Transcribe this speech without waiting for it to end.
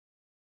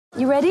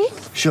You ready?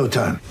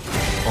 Showtime.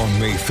 On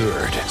May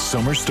 3rd,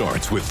 summer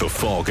starts with The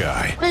Fall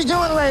Guy. Let's do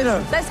it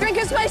later. Let's drink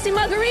a spicy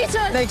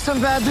margarita. Make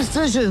some bad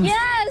decisions.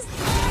 Yes!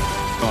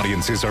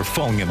 Audiences are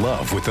falling in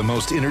love with the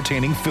most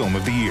entertaining film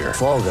of the year.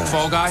 Fall Guy.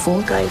 Fall Guy?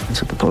 Fall guy.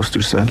 That's what the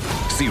poster said.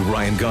 See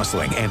Ryan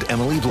Gosling and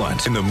Emily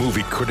Blunt in the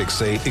movie critics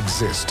say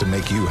exists to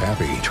make you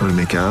happy. Trying to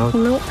make it out?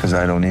 Nope. Because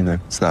I don't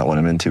either. It's not what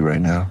I'm into right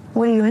now.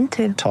 What are you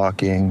into?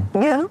 Talking.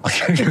 Yeah.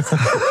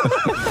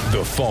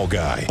 The Fall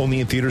Guy.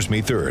 Only in theaters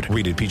May 3rd.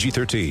 Rated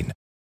PG-13.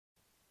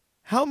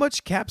 How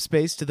much cap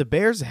space do the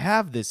Bears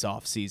have this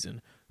offseason?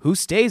 Who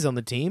stays on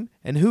the team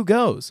and who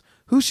goes?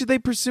 Who should they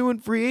pursue in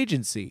free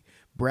agency?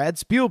 Brad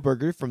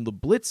Spielberger from the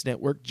Blitz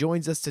Network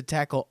joins us to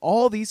tackle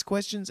all these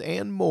questions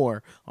and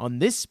more on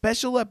this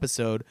special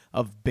episode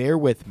of Bear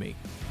With Me.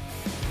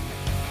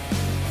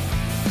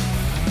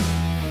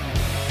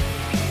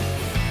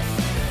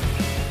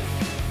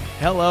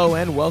 Hello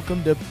and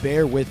welcome to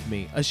Bear With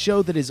Me, a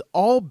show that is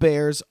all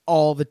Bears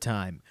all the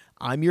time.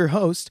 I'm your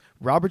host,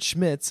 Robert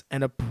Schmitz,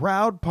 and a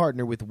proud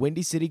partner with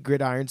Windy City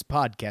Gridiron's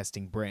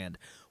podcasting brand.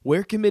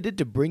 We're committed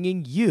to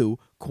bringing you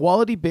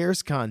quality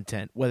Bears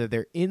content, whether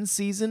they're in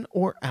season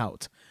or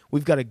out.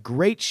 We've got a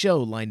great show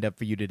lined up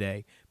for you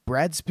today.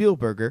 Brad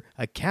Spielberger,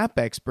 a cap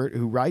expert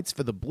who writes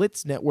for the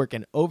Blitz Network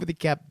and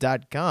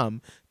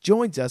OverTheCap.com,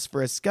 joins us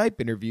for a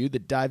Skype interview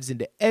that dives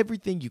into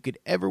everything you could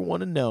ever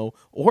want to know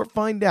or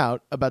find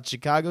out about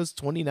Chicago's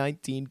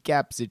 2019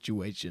 cap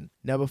situation.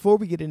 Now, before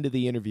we get into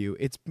the interview,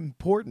 it's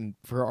important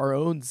for our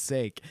own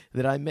sake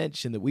that I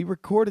mention that we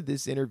recorded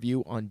this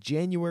interview on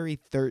January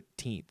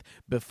 13th,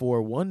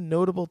 before one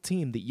notable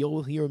team that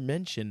you'll hear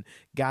mention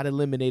got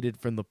eliminated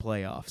from the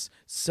playoffs.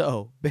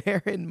 So,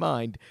 bear in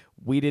mind,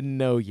 we didn't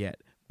know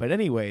yet. But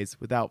anyways,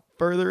 without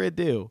further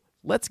ado,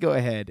 let's go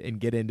ahead and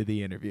get into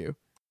the interview.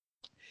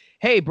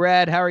 Hey,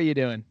 Brad, how are you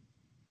doing?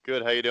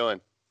 Good. How you doing?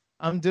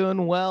 I'm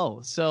doing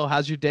well. So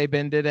how's your day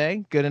been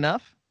today? Good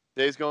enough?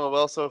 Day's going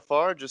well so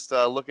far. Just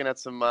looking at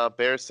some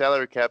Bears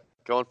salary cap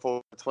going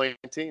for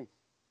 2019.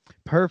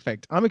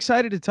 Perfect. I'm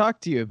excited to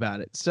talk to you about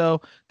it.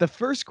 So the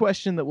first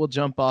question that we'll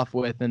jump off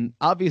with, and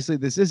obviously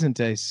this isn't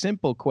a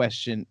simple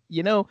question.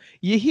 You know,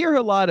 you hear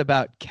a lot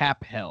about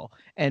cap hell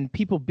and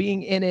people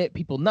being in it,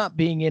 people not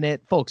being in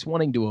it, folks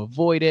wanting to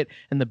avoid it.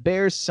 And the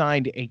Bears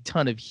signed a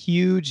ton of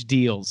huge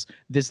deals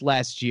this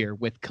last year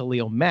with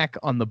Khalil Mack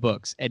on the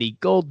books, Eddie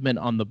Goldman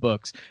on the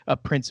books,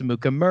 Prince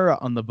Amukamara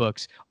on the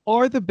books.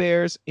 Are the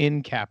Bears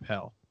in cap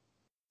hell?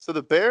 So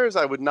the Bears,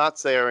 I would not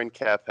say, are in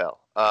cap hell.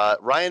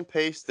 Ryan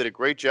Pace did a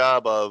great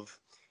job of,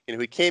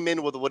 he came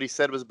in with what he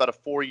said was about a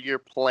 4-year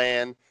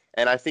plan,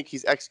 and I think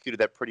he's executed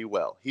that pretty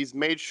well. He's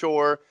made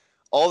sure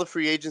all the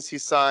free agents he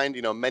signed,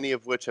 many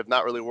of which have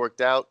not really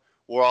worked out,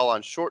 were all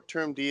on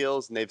short-term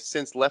deals, and they've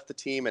since left the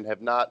team and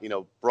have not,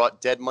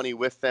 brought dead money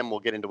with them. We'll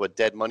get into what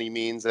dead money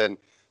means. And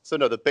so,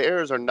 no, the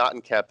Bears are not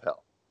in cap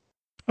hell.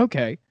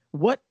 Okay.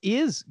 What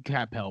is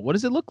cap hell? What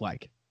does it look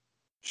like?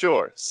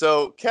 Sure.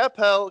 So cap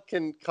hell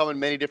can come in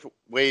many different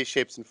ways,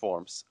 shapes, and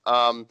forms.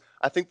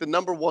 I think the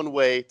number one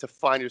way to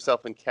find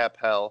yourself in cap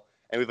hell,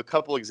 and we have a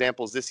couple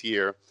examples this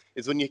year,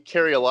 is when you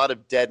carry a lot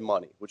of dead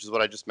money, which is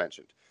what I just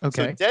mentioned.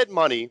 Okay. So dead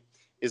money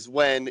is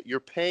when you're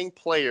paying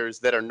players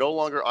that are no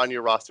longer on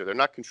your roster. They're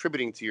not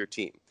contributing to your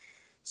team.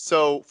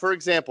 So, for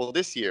example,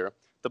 this year,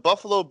 the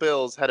Buffalo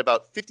Bills had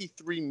about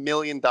 $53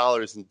 million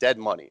in dead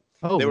money.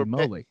 Holy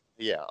moly.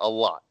 Yeah, a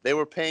lot. They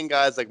were paying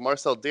guys like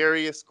Marcel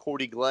Darius,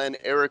 Cordy Glenn,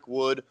 Eric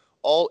Wood,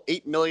 all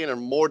 $8 million or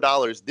more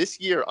this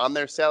year on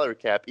their salary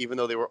cap, even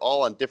though they were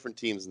all on different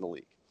teams in the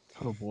league.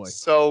 Oh, boy.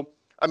 So,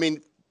 I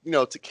mean,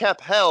 to cap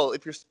hell,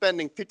 if you're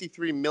spending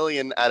 $53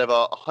 million out of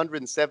a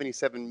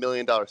 $177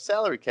 million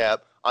salary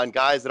cap on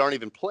guys that aren't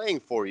even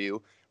playing for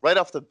you, right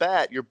off the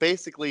bat, you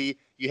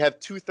have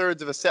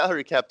 2/3 of a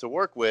salary cap to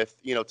work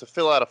with, to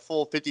fill out a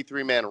full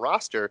 53-man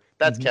roster.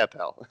 That's cap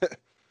hell.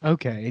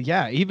 Okay,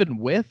 yeah, even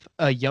with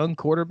a young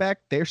quarterback,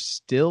 they're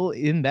still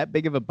in that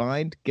big of a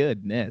bind.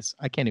 Goodness,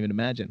 I can't even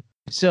imagine.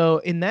 So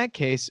in that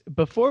case,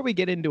 before we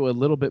get into a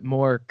little bit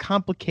more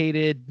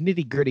complicated,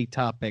 nitty-gritty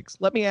topics,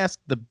 let me ask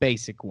the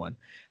basic one.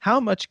 How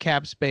much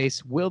cap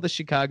space will the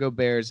Chicago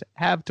Bears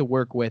have to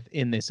work with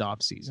in this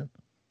offseason?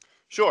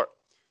 Sure.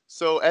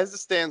 So as it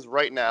stands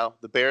right now,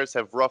 the Bears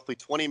have roughly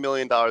 $20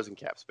 million in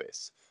cap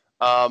space.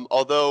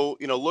 Although,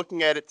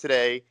 looking at it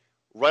today,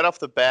 right off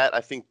the bat, I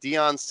think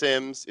Deion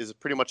Sims is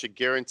pretty much a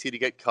guarantee to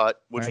get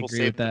cut, which will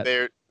save the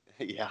Bears.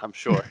 Yeah, I'm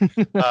sure.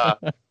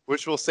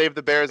 Which will save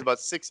the Bears about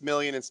 $6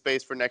 million in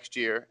space for next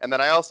year. And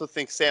then I also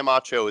think Sam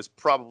Acho is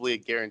probably a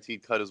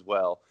guaranteed cut as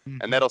well,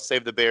 and that'll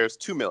save the Bears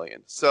 $2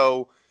 million.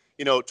 So,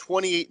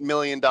 $28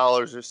 million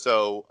or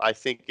so, I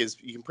think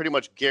you can pretty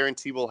much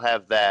guarantee we'll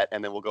have that,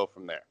 and then we'll go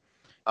from there.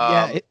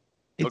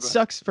 It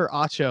sucks for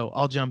Acho.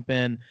 I'll jump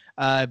in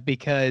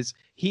because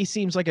he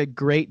seems like a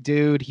great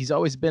dude. He's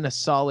always been a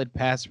solid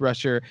pass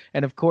rusher.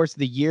 And, of course,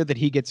 the year that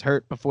he gets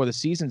hurt before the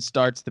season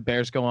starts, the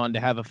Bears go on to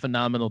have a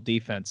phenomenal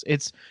defense.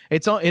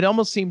 It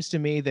almost seems to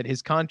me that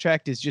his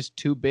contract is just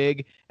too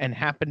big and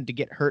happened to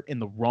get hurt in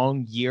the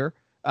wrong year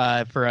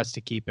for us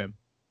to keep him.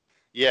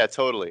 Yeah,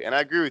 totally. And I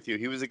agree with you.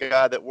 He was a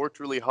guy that worked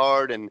really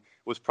hard and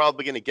was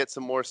probably going to get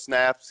some more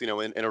snaps, in a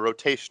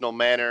rotational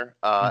manner.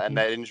 And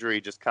that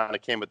injury just kind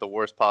of came at the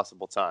worst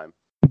possible time.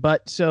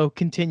 But so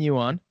continue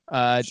on.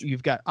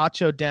 You've got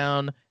Acho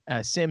down,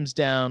 Sims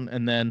down,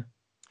 and then.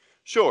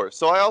 Sure.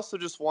 So I also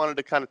just wanted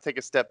to kind of take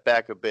a step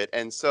back a bit.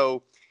 And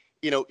so,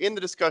 in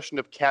the discussion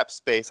of cap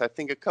space, I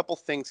think a couple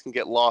things can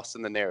get lost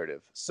in the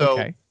narrative. So,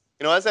 okay.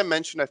 As I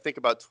mentioned, I think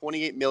about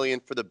 $28 million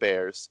for the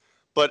Bears.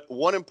 But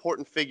one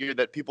important figure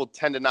that people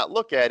tend to not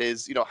look at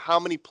is, how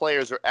many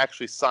players are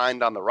actually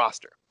signed on the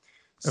roster.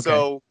 Okay.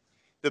 So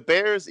the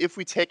Bears, if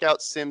we take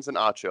out Sims and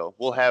Acho,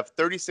 will have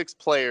 36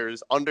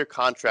 players under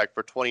contract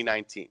for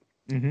 2019.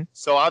 Mm-hmm.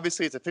 So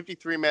obviously it's a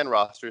 53-man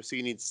roster, so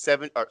you need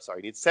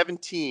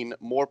 17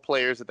 more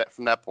players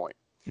from that point.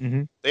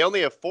 Mm-hmm. They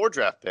only have 4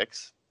 draft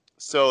picks,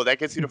 so that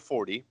gets you to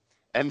 40.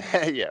 And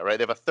then, yeah, right.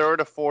 They have a third,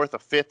 a fourth, a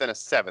fifth, and a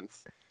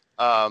seventh.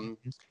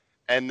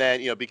 And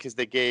then, because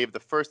they gave the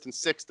first and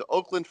sixth to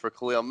Oakland for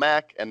Khalil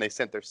Mack, and they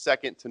sent their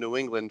second to New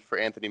England for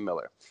Anthony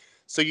Miller.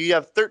 So you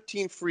have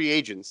 13 free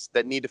agents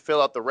that need to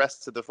fill out the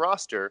rest of the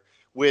roster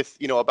with,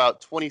 about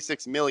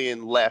 26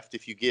 million left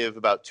if you give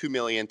about 2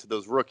 million to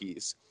those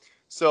rookies.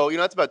 So,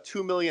 that's about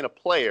 2 million a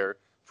player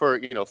for,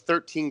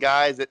 13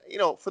 guys that,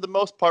 for the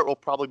most part will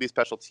probably be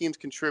special teams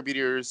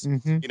contributors.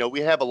 Mm-hmm. We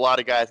have a lot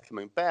of guys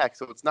coming back,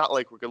 so it's not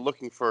like we're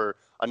looking for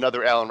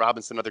another Allen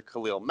Robinson, another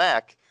Khalil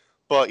Mack.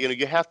 But,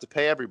 you have to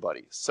pay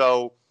everybody.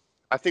 So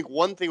I think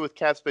one thing with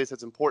cap space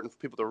that's important for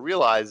people to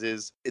realize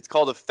is it's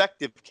called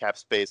effective cap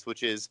space,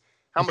 which is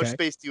how much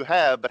space do you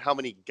have, but how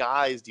many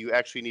guys do you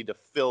actually need to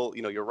fill,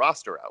 your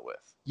roster out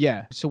with?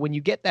 Yeah. So when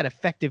you get that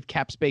effective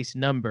cap space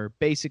number,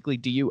 basically,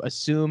 do you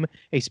assume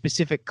a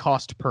specific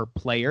cost per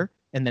player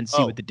and then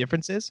see what the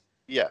difference is?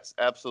 Yes,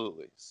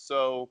 absolutely.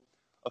 So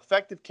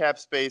effective cap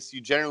space,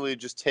 you generally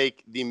just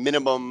take the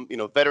minimum,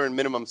 veteran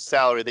minimum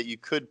salary that you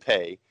could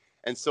pay.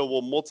 And so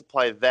we'll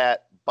multiply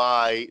that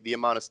by the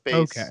amount of space.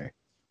 Okay.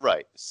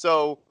 Right.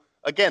 So,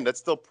 again,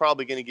 that's still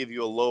probably going to give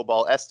you a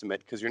lowball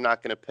estimate because you're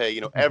not going to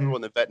pay,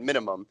 everyone the vet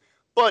minimum.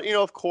 But,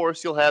 of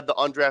course, you'll have the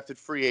undrafted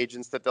free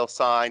agents that they'll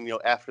sign,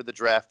 after the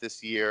draft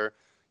this year.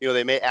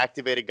 They may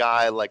activate a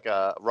guy like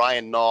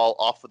Ryan Nall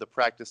off of the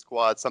practice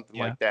squad, something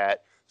like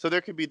that. So there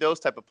could be those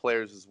type of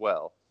players as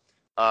well.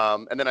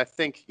 And then I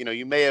think,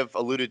 you may have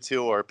alluded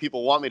to, or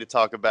people want me to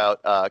talk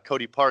about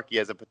Cody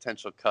Parkey as a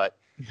potential cut.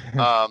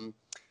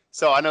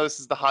 So I know this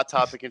is the hot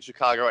topic in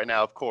Chicago right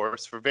now, of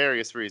course, for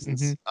various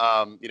reasons.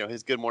 Mm-hmm.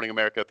 His Good Morning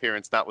America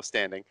appearance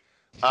notwithstanding.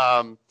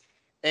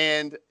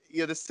 And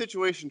the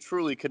situation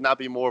truly could not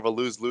be more of a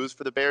lose-lose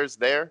for the Bears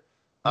there.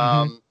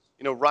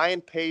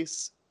 Ryan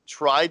Pace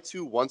tried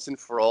to once and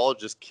for all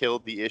just kill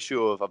the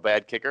issue of a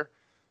bad kicker.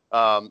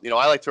 I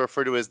like to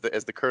refer to it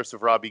as the curse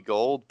of Robbie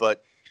Gould,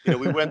 but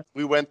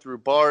we went through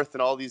Barth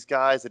and all these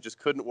guys that just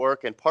couldn't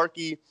work. And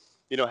Parkey,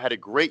 had a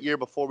great year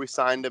before we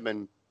signed him,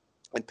 and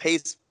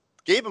Pace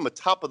gave him a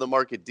top of the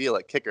market deal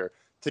at kicker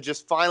to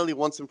just finally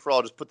once and for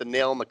all just put the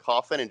nail in the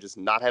coffin and just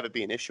not have it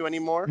be an issue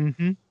anymore.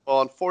 Mm-hmm.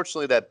 Well,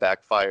 unfortunately that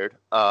backfired,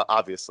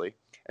 obviously.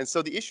 And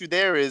so the issue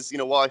there is,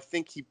 while I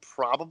think he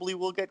probably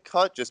will get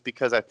cut just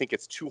because I think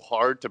it's too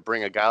hard to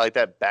bring a guy like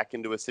that back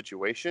into a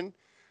situation.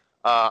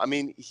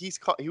 He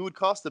would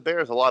cost the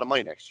Bears a lot of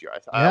money next year.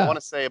 I want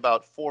to say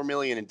about $4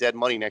 million in dead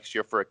money next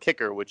year for a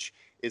kicker, which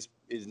is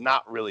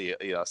not really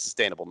a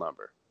sustainable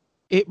number.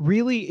 It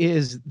really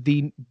is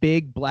the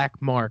big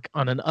black mark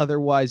on an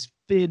otherwise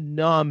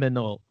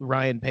phenomenal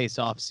Ryan Pace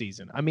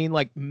offseason. I mean,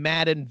 like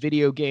Madden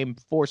video game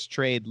force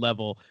trade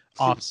level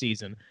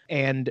offseason.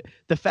 And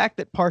the fact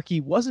that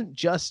Parkey wasn't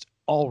just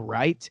all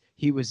right,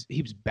 he was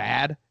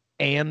bad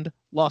and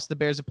lost the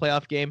Bears a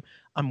playoff game.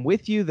 I'm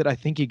with you that I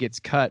think he gets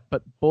cut,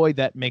 but boy,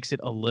 that makes it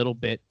a little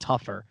bit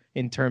tougher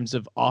in terms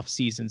of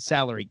offseason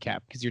salary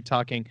cap, because you're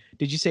talking,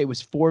 did you say it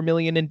was $4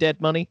 million in dead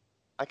money?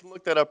 I can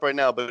look that up right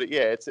now, but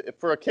yeah, it's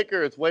for a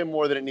kicker, it's way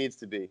more than it needs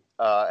to be.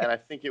 And I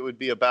think it would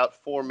be about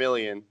 $4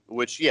 million,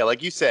 which, yeah,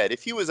 like you said,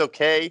 if he was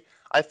okay,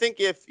 I think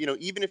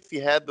even if he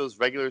had those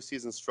regular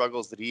season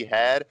struggles that he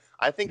had,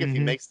 I think if he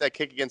makes that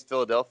kick against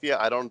Philadelphia,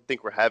 I don't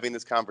think we're having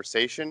this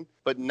conversation.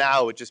 But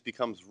now it just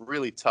becomes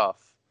really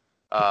tough.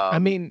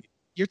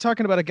 You're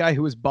talking about a guy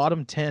who was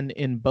bottom 10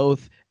 in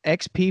both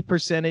XP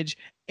percentage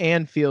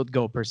and field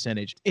goal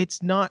percentage.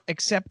 It's not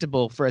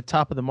acceptable for a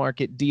top of the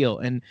market deal.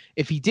 And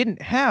if he didn't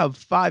have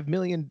 $4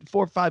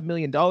 or $5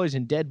 million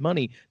in dead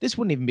money, this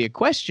wouldn't even be a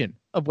question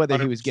of whether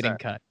 100%. He was getting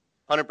cut.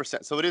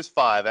 100%. So it is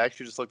 5. I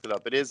actually just looked it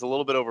up. It is a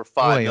little bit over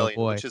 $5 million,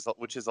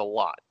 which is a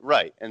lot.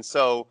 Right. And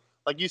so,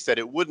 like you said,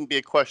 it wouldn't be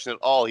a question at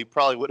all. He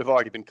probably would have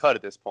already been cut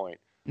at this point.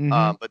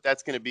 But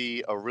that's going to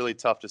be a really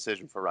tough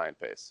decision for Ryan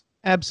Pace.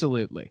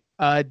 Absolutely.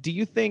 Do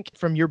you think,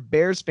 from your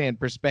Bears fan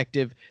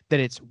perspective, that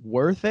it's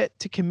worth it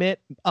to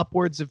commit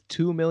upwards of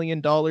 $2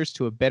 million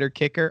to a better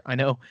kicker? I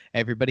know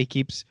everybody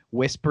keeps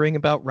whispering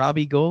about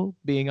Robbie Gould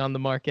being on the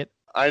market.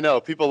 I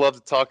know. People love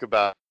to talk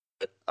about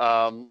it.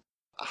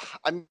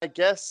 I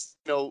guess,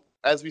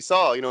 as we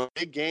saw,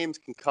 big games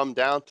can come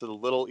down to the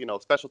little,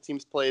 special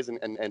teams plays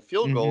and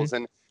field goals.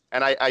 And,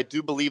 And I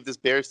do believe this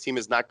Bears team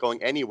is not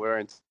going anywhere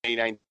in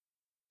 2019.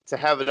 To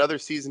have another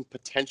season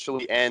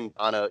potentially end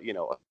on a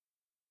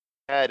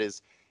bad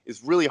is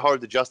really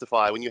hard to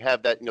justify when you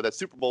have that that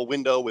Super Bowl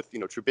window with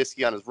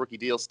Trubisky on his rookie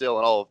deal still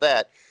and all of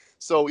that.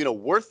 So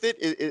worth it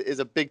is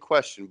a big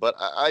question. But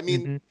I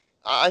mean,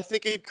 I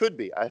think it could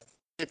be.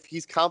 If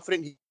he's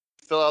confident he can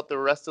fill out the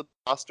rest of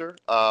the roster,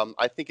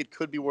 I think it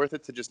could be worth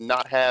it to just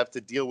not have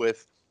to deal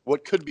with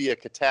what could be a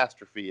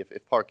catastrophe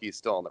if Parkey is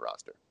still on the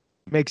roster.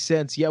 Makes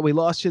sense. Yeah, we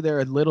lost you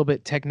there a little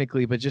bit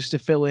technically, but just to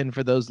fill in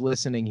for those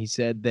listening, he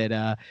said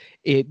that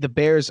the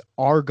Bears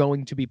are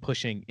going to be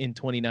pushing in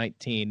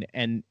 2019,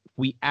 and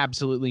we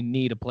absolutely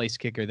need a place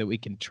kicker that we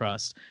can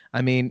trust.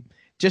 I mean,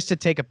 just to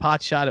take a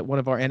pot shot at one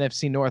of our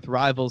NFC North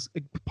rivals,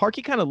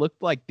 Parkey kind of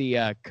looked like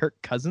the Kirk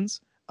Cousins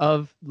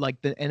of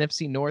like the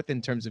NFC North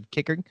in terms of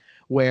kicking,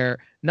 where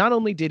not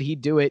only did he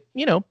do it,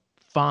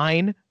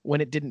 fine when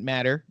it didn't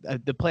matter,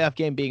 the playoff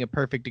game being a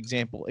perfect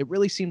example. It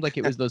really seemed like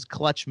it was those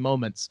clutch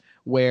moments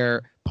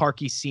where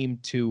Parkey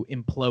seemed to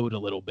implode a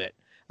little bit.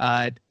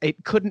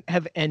 It couldn't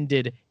have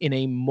ended in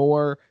a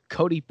more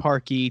Cody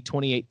Parkey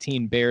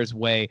 2018 Bears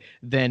way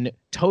than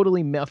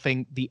totally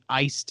muffing the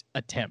iced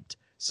attempt.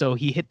 So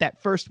he hit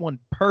that first one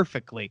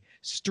perfectly,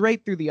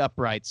 straight through the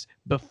uprights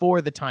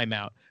before the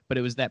timeout. But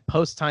it was that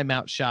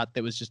post-timeout shot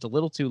that was just a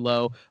little too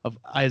low.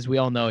 As we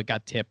all know, it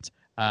got tipped.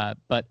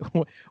 But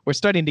we're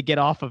starting to get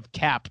off of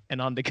Cap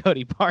and onto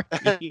Cody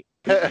Parkey.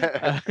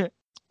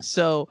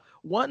 So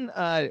one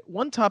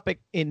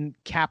topic in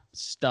Cap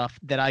stuff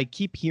that I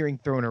keep hearing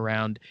thrown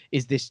around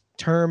is this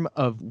term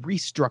of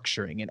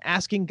restructuring and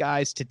asking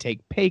guys to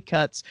take pay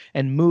cuts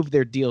and move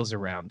their deals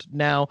around.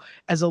 Now,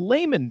 as a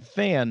layman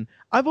fan,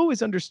 I've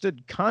always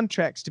understood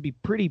contracts to be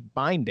pretty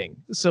binding.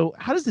 So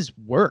how does this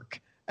work,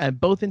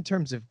 both in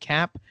terms of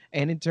cap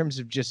and in terms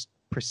of just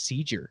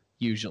procedure,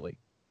 usually?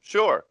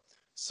 Sure.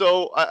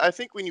 So I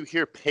think when you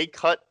hear pay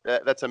cut,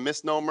 that's a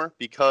misnomer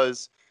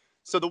because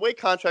so the way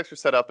contracts are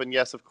set up, and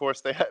yes, of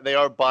course, they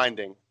are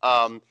binding,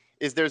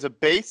 is there's a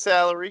base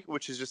salary,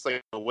 which is just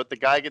like what the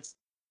guy gets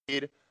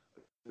paid,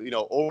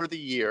 over the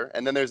year,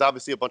 and then there's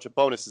obviously a bunch of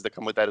bonuses that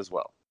come with that as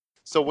well.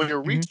 So when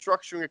you're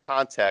restructuring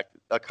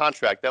a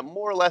contract, that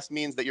more or less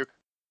means that your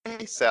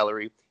base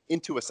salary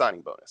into a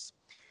signing bonus.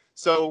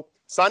 So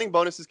signing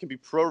bonuses can be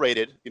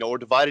prorated, or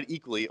divided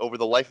equally over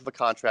the life of a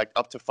contract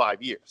up to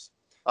 5 years.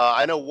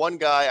 I know one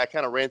guy, I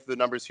kind of ran through the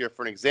numbers here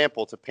for an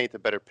example to paint a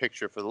better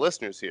picture for the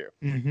listeners here.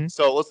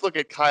 So let's look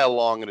at Kyle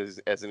Long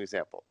as an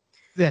example.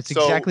 That's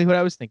exactly what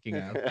I was thinking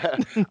of.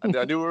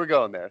 I knew we were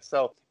going there.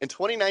 So in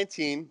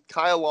 2019,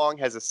 Kyle Long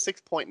has a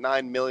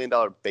 $6.9 million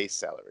base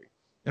salary.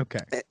 Okay.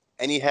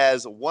 And he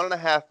has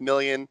 $1.5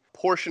 million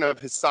portion of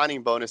his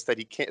signing bonus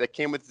that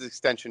came with his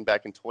extension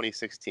back in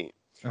 2016.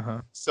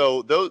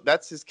 So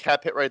that's his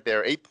cap hit right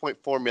there,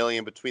 $8.4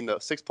 million between the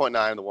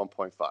 6.9 and the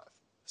 1.5.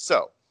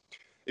 So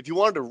if you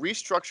wanted to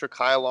restructure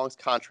Kyle Long's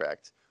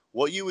contract,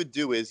 what you would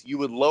do is you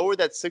would lower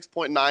that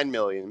 $6.9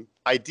 million,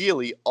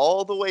 ideally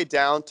all the way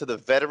down to the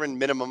veteran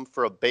minimum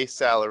for a base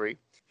salary.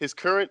 His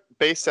current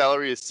base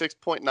salary is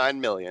 $6.9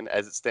 million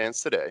as it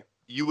stands today.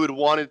 You would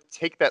want to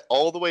take that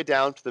all the way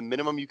down to the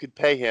minimum you could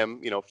pay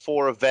him,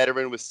 for a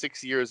veteran with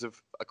 6 years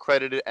of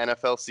accredited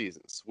NFL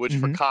seasons, which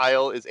for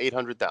Kyle is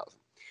 $800,000.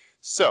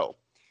 So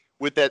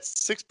with that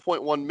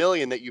 $6.1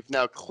 million that you've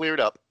now cleared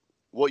up,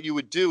 what you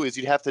would do is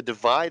you'd have to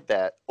divide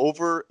that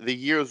over the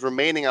years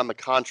remaining on the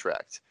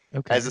contract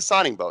as a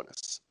signing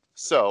bonus.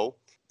 So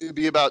it'd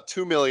be about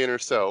 $2 million or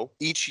so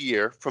each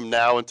year from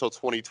now until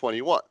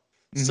 2021.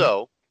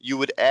 So you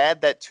would add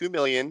that $2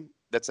 million,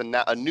 that's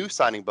a new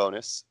signing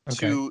bonus,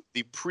 to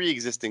the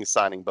pre-existing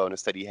signing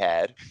bonus that he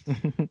had,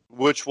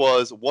 which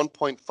was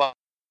 $1.5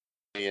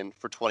 million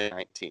for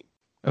 2019.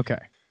 Okay.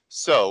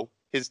 So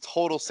his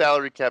total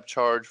salary cap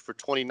charge for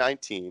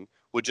 2019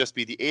 would just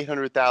be the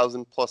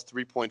 $800,000 plus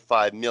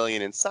 $3.5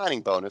 million in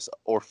signing bonus,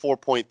 or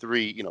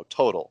 4.3,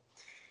 total.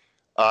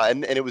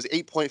 And it was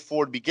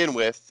 8.4 to begin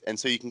with, and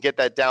so you can get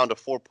that down to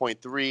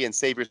 4.3 and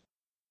save your.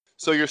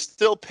 So you're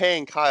still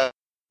paying Kyle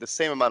the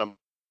same amount of money,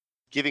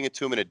 giving it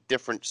to him in a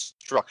different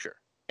structure.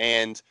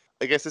 And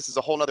I guess this is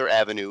a whole other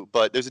avenue,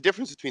 but there's a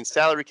difference between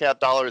salary cap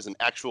dollars and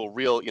actual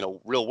real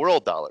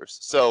world dollars.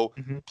 So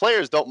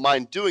players don't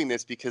mind doing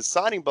this because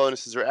signing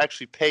bonuses are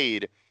actually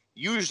paid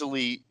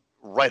usually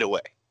right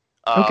away.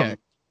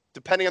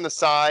 Depending on the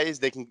size,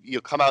 they can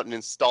come out in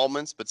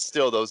installments, but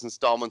still those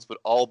installments would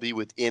all be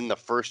within the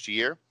first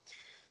year.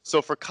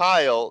 So for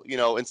Kyle,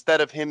 instead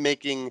of him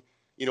making,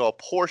 a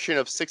portion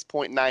of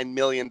 $6.9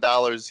 million,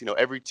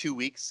 every 2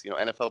 weeks,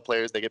 NFL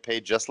players, they get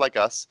paid just like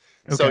us.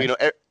 So,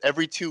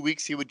 every 2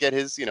 weeks he would get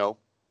his,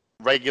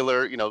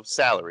 regular,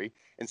 salary.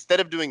 Instead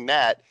of doing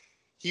that,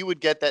 he would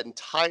get that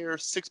entire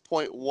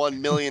 $6.1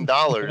 million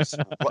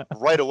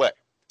right away.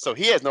 So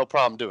he has no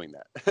problem doing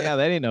that. Yeah,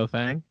 that ain't no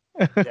thing.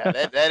 Yeah,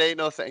 that ain't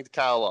no thing to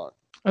Kyle Long.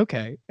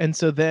 Okay. And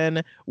so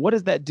then what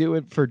does that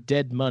do for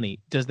dead money?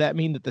 Does that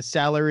mean that the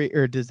salary,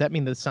 or does that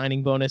mean the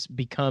signing bonus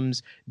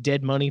becomes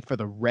dead money for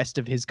the rest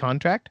of his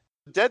contract?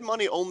 Dead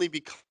money only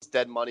becomes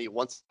dead money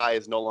once the guy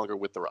is no longer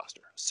with the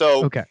roster.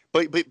 So, Okay.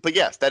 but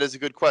yes, that is a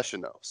good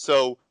question though.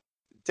 So,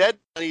 dead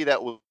money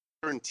that was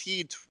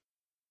guaranteed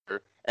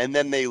to, and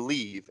then they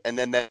leave, and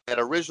then that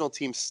original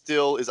team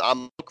still is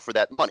on the look for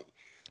that money.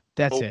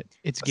 That's So, it.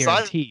 It's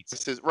guaranteed.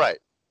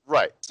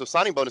 Right. So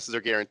signing bonuses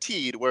are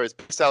guaranteed, whereas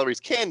base salaries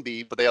can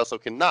be, but they also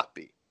cannot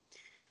be.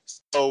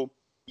 So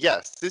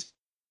yes, this is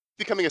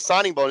becoming a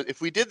signing bonus. If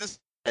we did this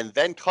and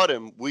then cut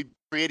him, we'd be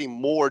creating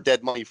more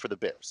dead money for the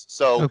Bears.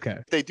 So Okay.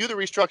 if they do the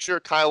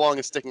restructure, Kyle Long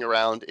is sticking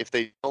around. If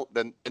they don't,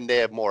 then they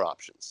have more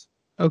options.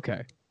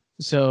 Okay.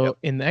 So Yep.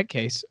 in that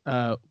case,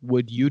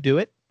 would you do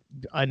it?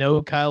 I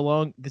know Kyle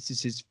Long, this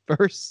is his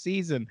first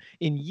season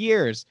in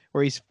years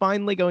where he's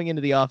finally going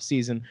into the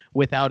offseason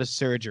without a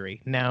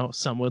surgery. Now,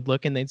 some would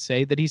look and they'd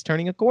say that he's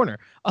turning a corner.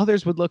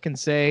 Others would look and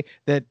say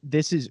that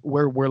this is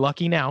where we're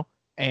lucky now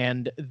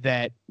and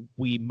that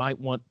we might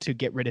want to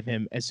get rid of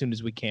him as soon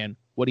as we can.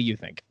 What do you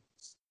think?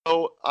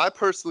 So I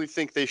personally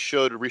think they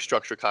should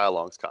restructure Kyle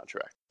Long's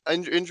contract.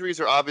 Injuries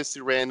are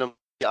obviously random.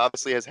 He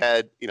obviously has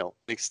had, an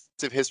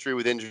extensive history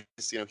with injuries.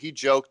 He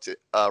joked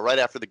right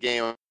after the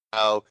game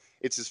how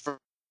it's his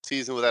first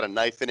season without a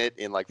knife in it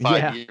in like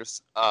 5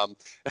 years.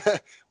 But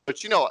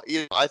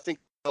I think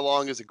Kyle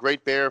Long is a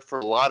great Bear for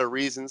a lot of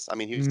reasons. I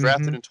mean, he was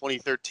drafted in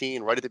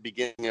 2013, right at the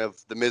beginning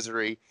of the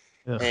misery,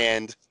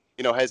 and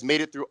has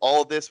made it through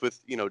all of this with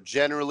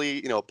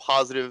generally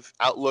positive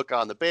outlook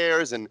on the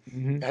Bears, and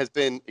has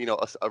been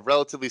a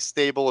relatively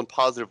stable and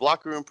positive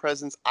locker room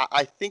presence.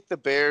 I think the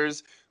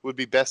Bears would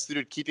be best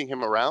suited keeping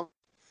him around.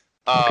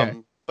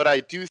 But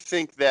I do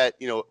think that,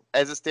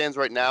 as it stands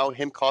right now,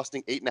 him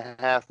costing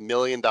 $8.5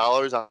 million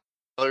for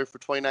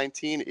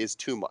 2019 is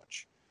too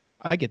much.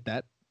 I get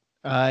that,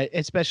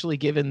 especially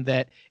given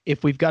that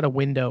if we've got a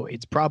window,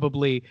 it's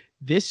probably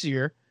this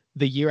year,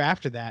 the year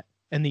after that,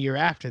 and the year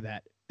after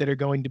that are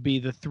going to be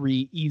the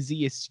three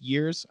easiest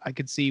years. I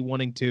could see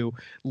wanting to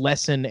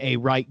lessen a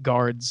right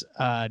guard's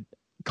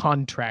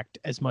contract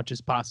as much as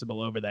possible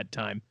over that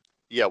time.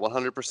 Yeah,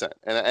 100%.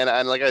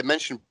 And like I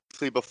mentioned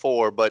briefly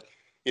before, but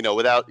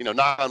without,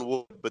 knock on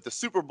wood, but the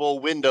Super Bowl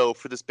window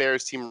for this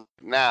Bears team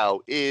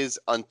now is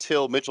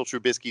until Mitchell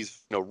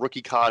Trubisky's,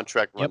 rookie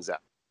contract runs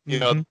out.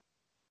 The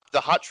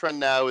hot trend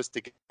now is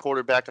to get a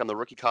quarterback on the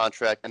rookie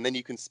contract, and then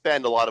you can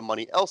spend a lot of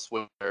money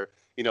elsewhere,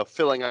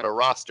 filling out a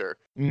roster.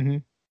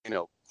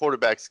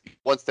 Quarterbacks,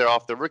 once they're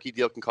off the rookie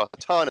deal, can cost a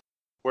ton,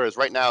 whereas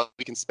right now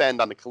we can spend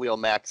on the Khalil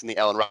Macks and the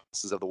Allen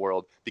Robinsons of the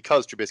world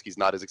because Trubisky's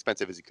not as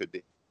expensive as he could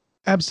be.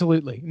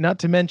 Absolutely. Not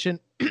to mention,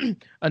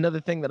 another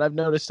thing that I've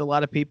noticed a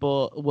lot of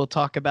people will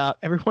talk about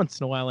every once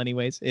in a while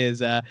anyways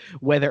is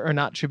whether or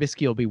not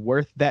Trubisky will be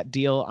worth that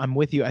deal. I'm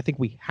with you. I think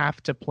we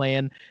have to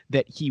plan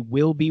that he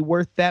will be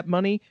worth that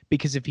money,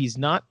 because if he's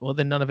not, well,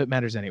 then none of it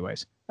matters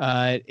anyways.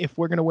 If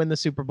we're going to win the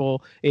Super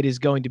Bowl, it is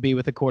going to be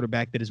with a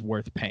quarterback that is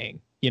worth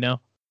paying,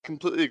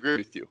 Completely agree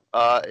with you.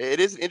 It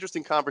is an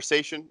interesting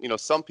conversation.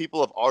 Some people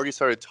have already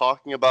started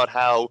talking about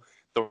how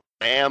the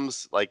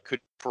Rams could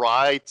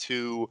try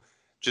to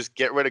just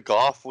get rid of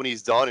Goff when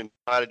he's done and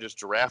try to just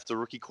draft a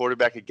rookie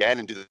quarterback again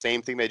and do the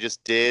same thing they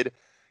just did.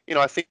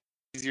 I think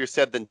it's easier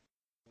said than,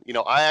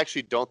 I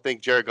actually don't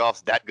think Jared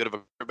Goff's that good of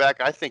a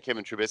quarterback. I think him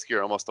and Trubisky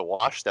are almost a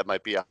wash. That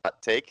might be a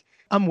hot take.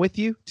 I'm with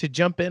you. To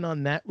jump in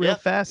on that real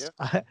fast,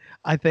 yeah.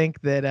 I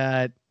think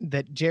that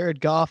that Jared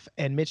Goff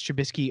and Mitch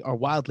Trubisky are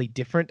wildly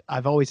different.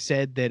 I've always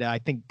said that I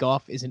think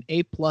Goff is an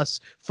A+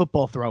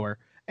 football thrower,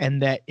 and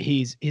that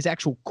his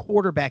actual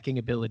quarterbacking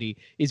ability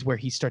is where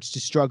he starts to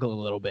struggle a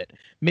little bit.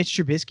 Mitch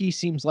Trubisky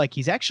seems like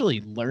he's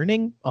actually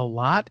learning a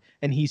lot,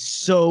 and he's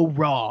so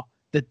raw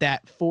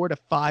that 4 to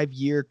 5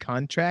 year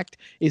contract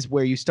is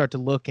where you start to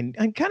look and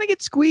kind of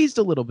get squeezed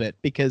a little bit,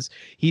 because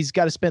he's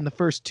got to spend the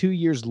first 2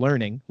 years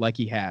learning like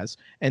he has.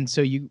 And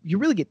so you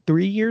really get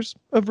 3 years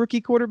of rookie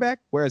quarterback.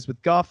 Whereas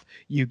with Goff,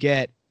 you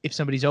get, if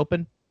somebody's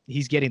open,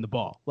 he's getting the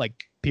ball,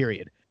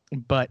 period.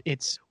 But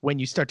it's when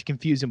you start to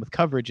confuse him with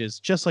coverages,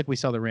 just like we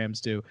saw the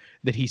Rams do,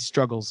 that he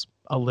struggles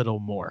a little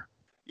more.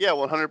 Yeah,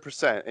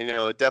 100%. And,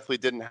 it definitely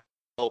didn't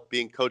help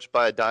being coached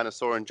by a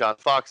dinosaur in John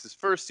Fox's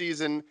first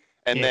season.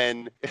 And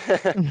then,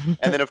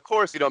 of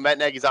course, Matt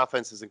Nagy's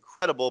offense is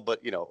incredible,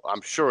 but,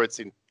 I'm sure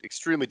it's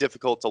extremely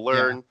difficult to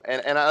learn.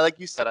 Yeah. And I, like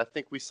you said, I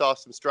think we saw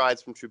some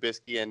strides from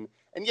Trubisky. And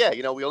yeah,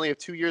 we only have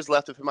 2 years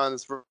left of him on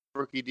this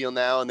rookie deal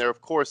now. And there,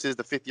 of course, is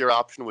the 5th-year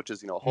option, which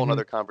is, a whole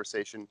other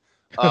conversation.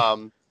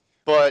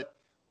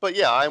 But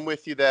yeah, I'm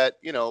with you that,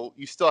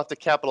 you still have to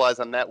capitalize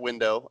on that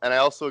window. And I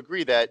also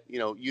agree that,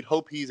 you'd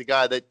hope he's a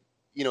guy that,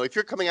 if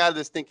you're coming out of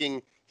this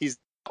thinking he's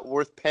not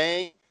worth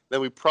paying,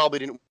 then we probably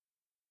didn't win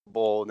the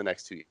Bowl in the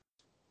next 2 years.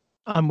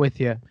 I'm with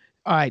you.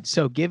 All right,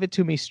 so give it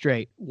to me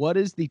straight. What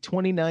is the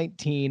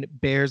 2019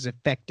 Bears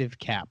effective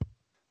cap?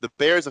 The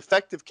Bears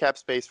effective cap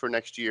space for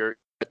next year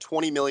at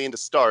 $20 million to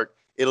start.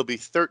 It'll be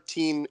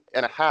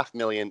 $13.5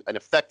 million in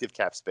effective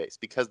cap space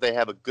because they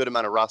have a good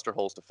amount of roster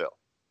holes to fill.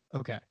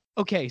 Okay.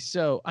 Okay,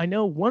 so I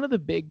know one of the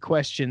big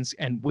questions,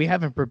 and we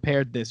haven't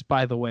prepared this,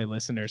 by the way,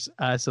 listeners,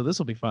 so this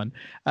will be fun,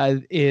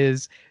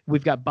 is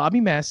we've got Bobby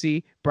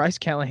Massey, Bryce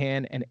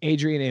Callahan, and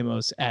Adrian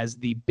Amos as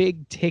the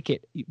big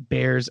ticket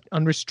Bears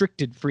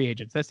unrestricted free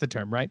agents. That's the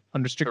term, right?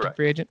 Unrestricted Correct.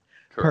 free agent?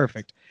 Correct.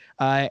 Perfect.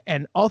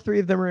 And all three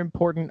of them are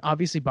important.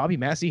 Obviously, Bobby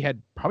Massey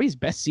had probably his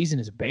best season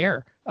as a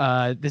Bear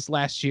this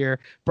last year.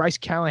 Bryce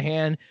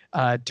Callahan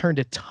turned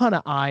a ton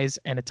of eyes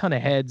and a ton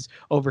of heads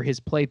over his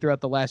play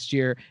throughout the last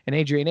year. And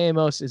Adrian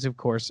Amos is, of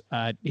course,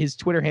 his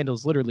Twitter handle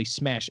is literally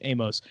Smash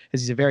Amos, as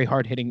he's a very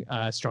hard-hitting,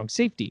 strong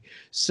safety.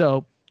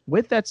 So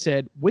with that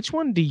said, which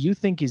one do you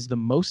think is the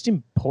most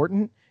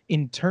important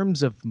in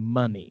terms of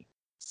money?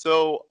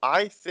 So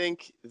I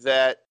think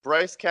that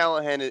Bryce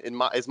Callahan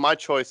is my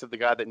choice of the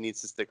guy that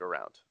needs to stick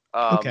around.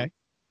 Okay.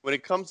 When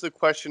it comes to the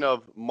question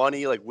of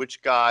money, like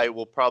which guy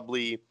will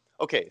probably –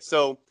 okay,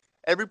 so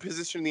every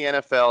position in the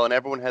NFL, and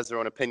everyone has their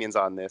own opinions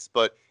on this,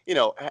 but,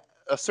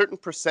 a certain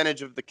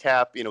percentage of the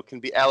cap, can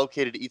be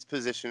allocated to each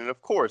position. And,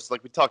 of course,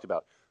 like we talked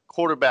about,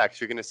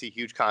 quarterbacks, you're going to see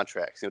huge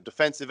contracts.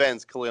 Defensive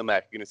ends, Khalil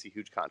Mack, you're going to see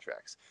huge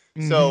contracts.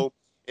 Mm-hmm. So,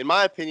 in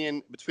my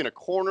opinion, between a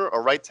corner, a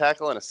right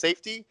tackle, and a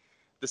safety –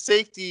 the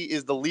safety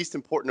is the least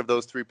important of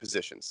those three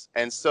positions.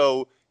 And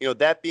so,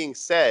 that being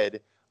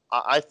said,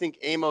 I think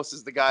Amos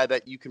is the guy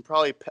that you can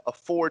probably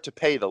afford to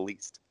pay the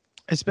least.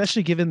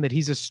 Especially given that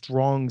he's a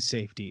strong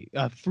safety.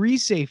 Free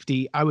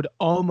safety, I would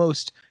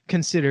almost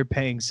consider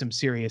paying some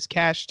serious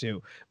cash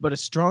to. But a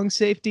strong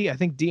safety, I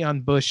think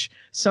Deion Bush,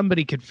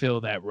 somebody could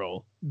fill that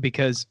role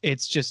because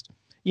it's just,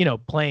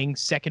 playing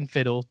second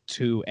fiddle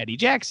to Eddie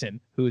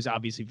Jackson, who is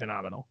obviously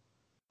phenomenal.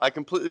 I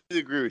completely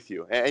agree with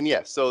you. And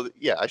yes, so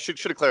yeah, I should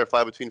have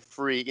clarified between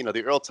free,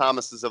 the Earl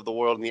Thomases of the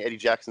world and the Eddie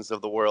Jacksons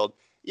of the world.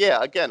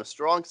 Yeah, again, a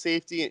strong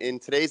safety in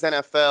today's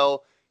NFL,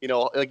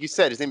 like you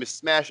said, his name is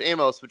Smash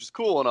Amos, which is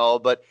cool and all,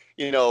 but,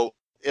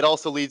 it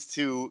also leads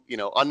to,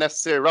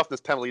 unnecessary roughness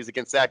penalties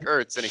against Zach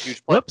Ertz in a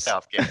huge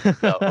playoff game.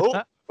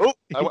 So,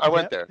 I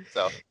went there.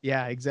 So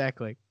yeah,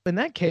 exactly. In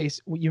that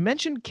case, you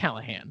mentioned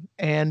Callahan,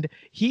 and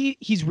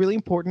he's really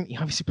important. He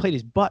obviously played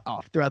his butt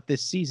off throughout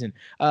this season.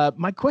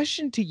 My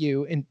question to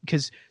you, and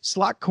because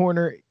slot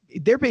corner,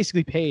 they're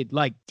basically paid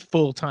like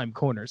full-time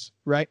corners,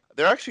 right?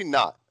 They're actually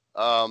not.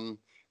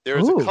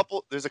 There's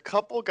a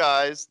couple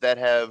guys that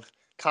have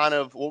kind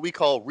of what we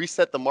call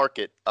reset the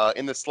market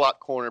in the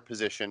slot corner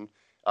position.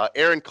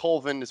 Aaron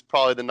Colvin is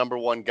probably the number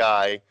one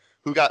guy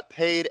who got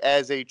paid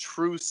as a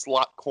true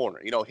slot corner.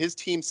 His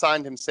team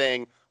signed him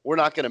saying, we're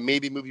not going to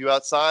maybe move you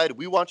outside.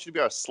 We want you to be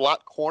our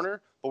slot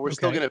corner, but we're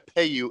still going to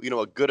pay you,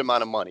 a good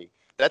amount of money.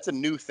 That's a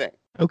new thing.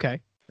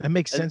 Okay. That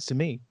makes sense to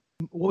me.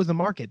 What was the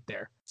market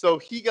there? So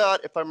he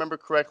got, if I remember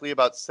correctly,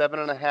 about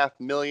 $7.5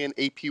 million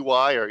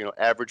APY or,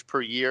 average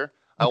per year.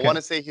 Okay. I want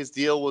to say his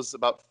deal was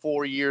about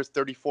 4 years,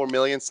 $34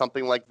 million,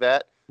 something like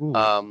that.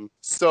 I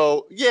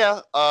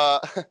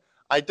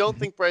don't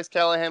think Bryce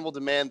Callahan will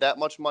demand that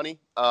much money.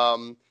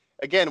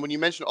 Again, when you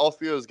mention all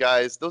three of those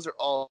guys, those are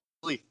all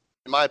really,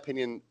 in my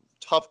opinion,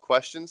 tough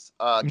questions.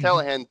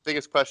 Callahan,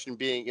 biggest question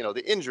being,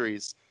 the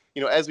injuries.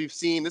 As we've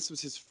seen, this was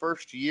his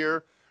first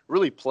year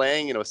really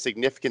playing, a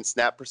significant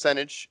snap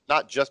percentage,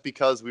 not just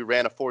because we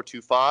ran a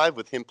 4-2-5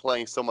 with him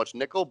playing so much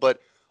nickel, but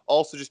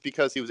also just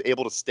because he was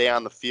able to stay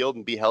on the field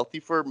and be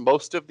healthy for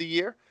most of the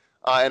year.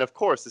 And of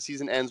course, the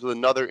season ends with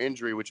another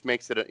injury, which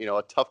makes it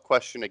a tough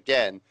question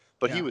again.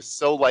 But he was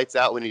so lights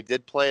out when he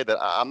did play that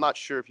I'm not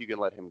sure if you can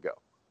let him go.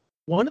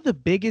 One of the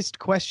biggest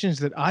questions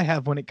that I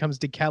have when it comes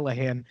to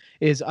Callahan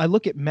is I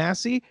look at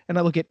Massey and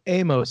I look at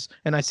Amos,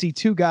 and I see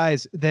two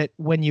guys that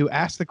when you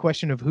ask the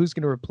question of who's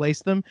going to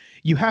replace them,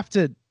 you have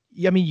to,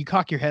 you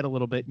cock your head a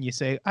little bit and you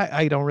say,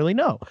 I don't really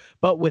know.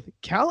 But with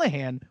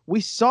Callahan,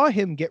 we saw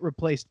him get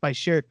replaced by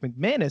Sherrick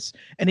McManus,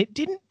 and it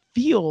didn't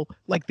feel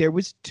like there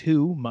was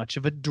too much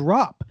of a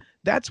drop.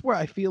 That's where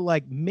I feel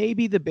like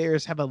maybe the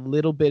Bears have a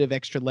little bit of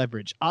extra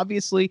leverage.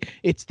 Obviously,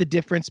 it's the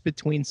difference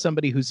between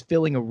somebody who's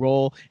filling a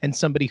role and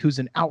somebody who's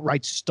an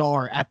outright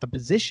star at the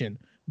position.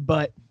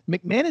 But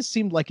McManus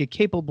seemed like a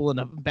capable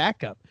enough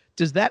backup.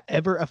 Does that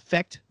ever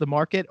affect the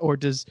market, or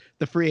does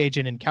the free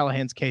agent in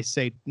Callahan's case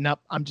say, nope,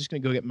 I'm just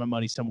going to go get my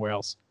money somewhere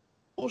else?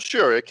 Well,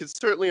 sure. It could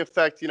certainly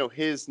affect,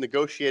 his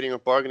negotiating or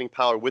bargaining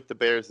power with the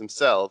Bears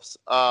themselves.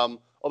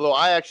 Although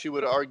I actually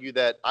would argue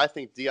that I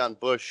think Deion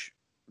Bush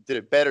did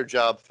a better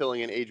job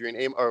filling in Adrian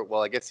Amos, or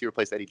well, I guess he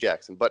replaced Eddie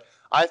Jackson. But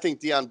I think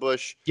Deion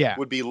Bush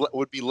would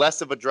be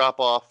less of a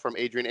drop off from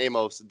Adrian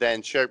Amos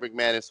than Sherrick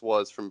McManus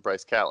was from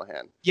Bryce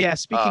Callahan. Yeah,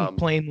 speaking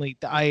plainly,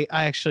 I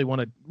actually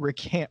want to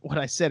recant what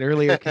I said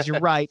earlier because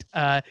you're right.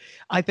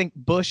 I think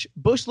Bush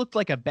looked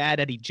like a bad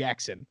Eddie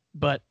Jackson,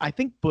 but I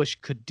think Bush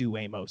could do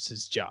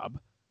Amos's job.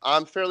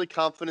 I'm fairly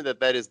confident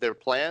that is their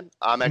plan.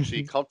 I'm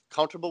actually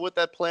comfortable with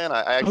that plan.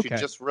 I actually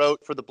just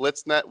wrote for the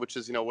Blitznet, which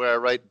is where I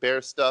write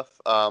Bears stuff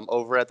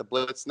over at the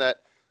Blitznet,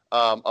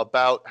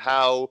 about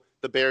how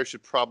the Bears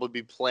should probably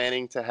be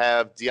planning to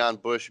have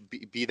Deion Bush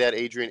be that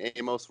Adrian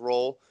Amos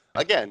role.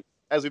 Again,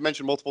 as we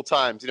mentioned multiple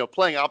times,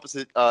 playing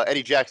opposite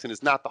Eddie Jackson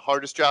is not the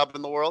hardest job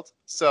in the world.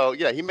 So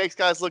yeah, he makes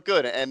guys look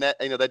good, and that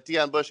that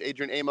Deon Bush,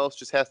 Adrian Amos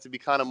just has to be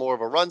kind of more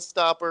of a run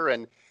stopper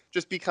and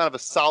just be kind of a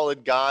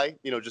solid guy.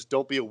 Just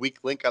don't be a weak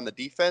link on the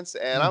defense.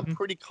 And I'm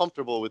pretty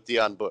comfortable with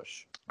Deon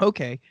Bush.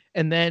 Okay.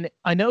 And then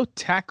I know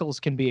tackles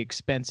can be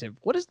expensive.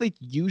 What is the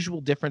usual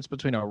difference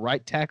between a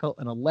right tackle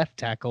and a left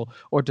tackle,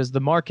 or does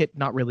the market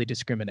not really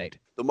discriminate?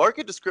 The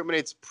market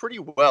discriminates pretty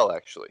well,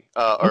 actually.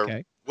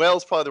 Okay. Well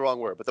is probably the wrong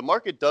word, but the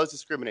market does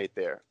discriminate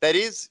there. That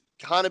is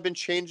kind of been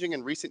changing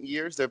in recent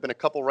years. There have been a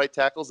couple right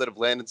tackles that have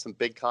landed some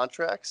big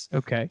contracts.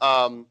 Okay.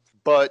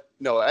 But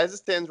no, as it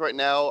stands right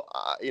now,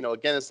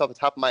 again, it's off the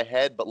top of my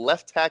head, but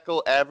left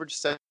tackle average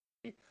salary,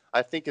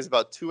 I think, is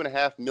about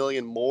 $2.5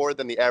 million more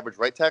than the average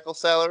right tackle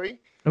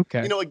salary.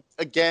 Okay.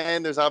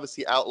 Again, there's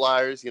obviously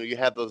outliers. You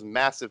have those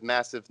massive,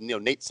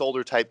 Nate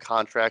Solder type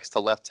contracts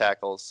to left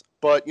tackles.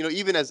 But,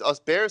 even as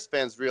us Bears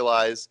fans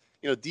realize,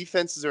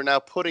 defenses are now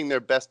putting their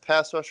best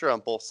pass rusher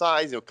on both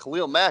sides.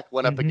 Khalil Mack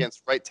went up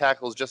against right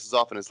tackles just as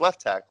often as left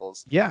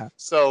tackles. Yeah.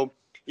 So,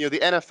 the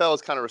NFL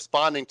is kind of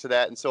responding to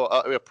that. And so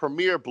a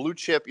premier blue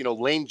chip,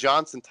 Lane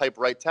Johnson type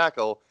right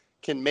tackle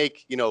can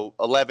make,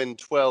 11,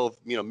 12,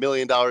 $1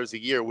 million a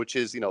year, which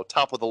is,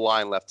 top of the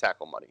line left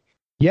tackle money.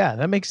 Yeah,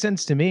 that makes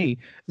sense to me.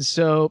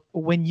 So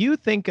when you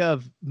think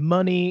of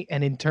money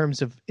and in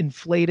terms of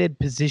inflated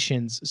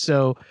positions,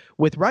 so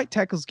with right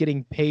tackles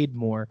getting paid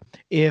more,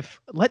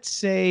 if let's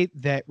say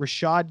that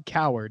Rashad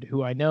Coward,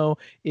 who I know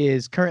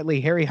is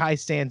currently Harry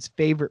Highstand's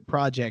favorite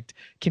project,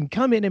 can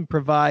come in and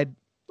provide,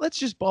 let's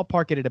just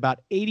ballpark it at about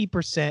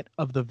 80%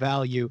 of the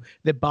value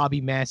that Bobby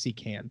Massey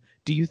can.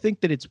 Do you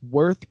think that it's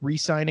worth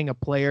re-signing a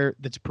player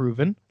that's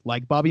proven,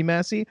 like Bobby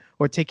Massey,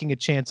 or taking a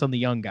chance on the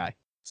young guy?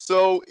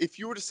 So if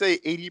you were to say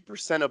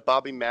 80% of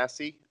Bobby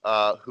Massey,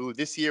 who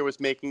this year was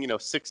making,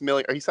 $6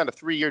 million, or he signed a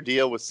 3-year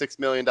deal with $6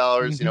 million,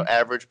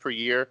 average per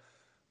year.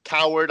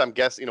 Coward, I'm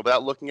guessing,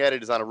 without looking at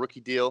it, is on a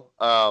rookie deal.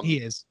 He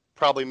is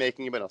probably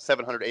making about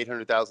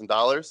 $700,000,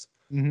 $800,000.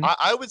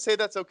 I would say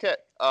that's okay.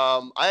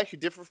 I actually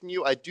differ from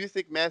you. I do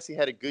think Massey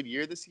had a good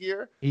year this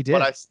year. He did,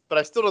 but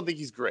I still don't think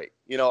he's great.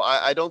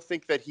 I don't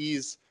think that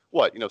he's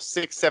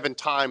 6-7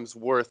 times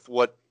worth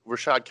what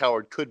Rashad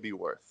Coward could be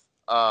worth.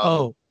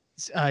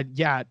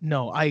 Yeah,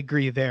 no, I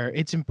agree there.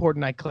 It's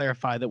important I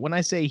clarify that when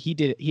I say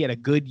he had a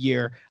good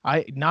year,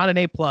 not an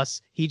A+,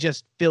 he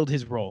just filled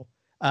his role.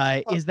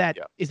 Is that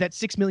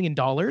 $6 million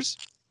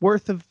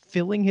worth of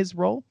filling his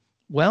role?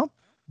 Well,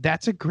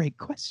 that's a great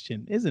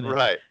question, isn't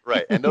it?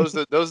 Right. And those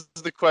are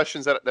the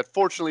questions that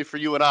fortunately for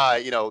you and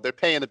I, they're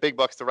paying the big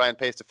bucks to Ryan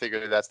Pace to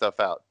figure that stuff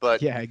out.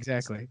 But yeah,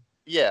 exactly.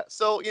 Yeah.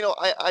 So,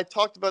 I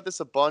talked about this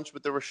a bunch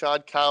with the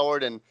Rashad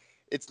Coward, and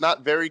it's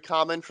not very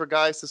common for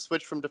guys to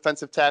switch from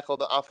defensive tackle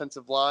to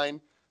offensive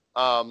line.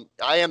 I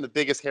am the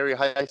biggest Harry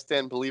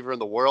Highstand believer in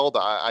the world.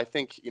 I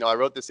think, I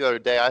wrote this the other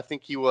day. I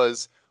think he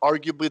was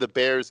arguably the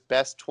Bears'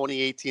 best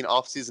 2018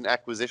 offseason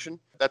acquisition.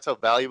 That's how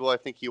valuable I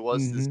think he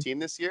was to this team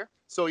this year.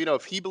 So,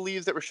 if he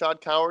believes that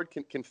Rashad Coward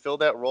can fill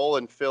that role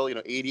and fill,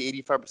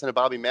 80-85% of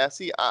Bobby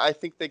Massey, I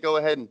think they go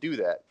ahead and do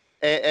that.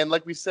 And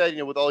like we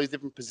said, with all these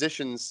different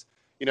positions,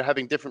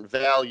 having different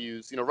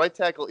values, right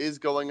tackle is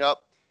going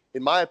up.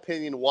 In my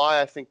opinion,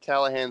 why I think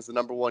Callahan's the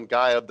number one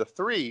guy of the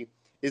three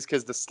is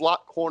because the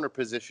slot corner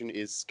position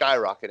is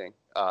skyrocketing.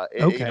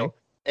 Okay.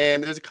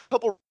 And there's a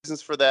couple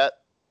reasons for that.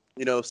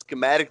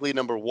 Schematically,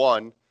 number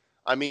one,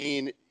 I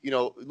mean, you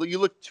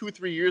look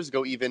 2-3 years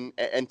ago even,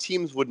 and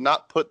teams would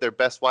not put their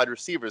best wide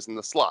receivers in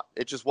the slot.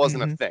 It just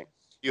wasn't a thing.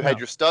 You had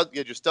your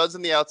studs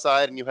on the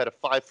outside, and you had a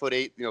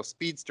 5'8",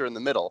 speedster in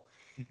the middle.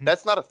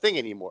 That's not a thing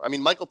anymore. I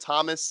mean, Michael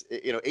Thomas,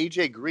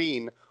 AJ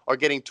Green are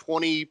getting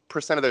 20%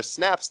 of their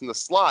snaps in the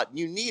slot.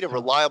 You need a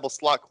reliable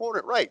slot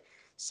corner, right?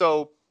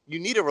 So you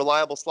need a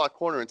reliable slot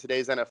corner in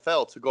today's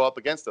NFL to go up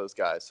against those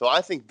guys. So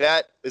I think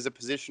that is a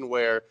position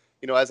where,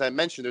 as I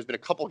mentioned, there's been a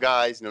couple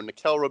guys,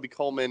 Nickel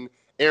Roby-Coleman,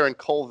 Aaron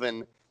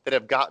Colvin, that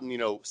have gotten,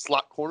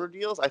 slot corner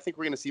deals. I think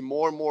we're going to see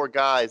more and more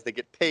guys that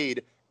get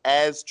paid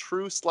as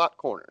true slot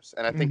corners.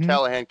 And I think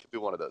Callahan could be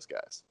one of those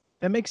guys.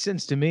 That makes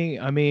sense to me.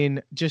 I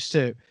mean, just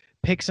to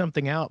pick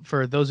something out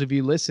for those of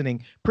you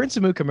listening, Prince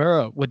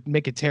Amukamara would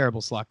make a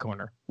terrible slot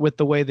corner with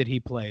the way that he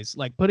plays.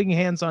 Like putting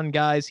hands on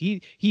guys,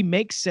 he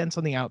makes sense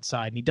on the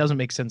outside and he doesn't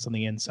make sense on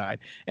the inside.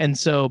 And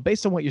so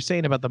based on what you're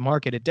saying about the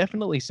market, it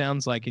definitely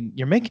sounds like, and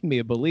you're making me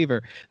a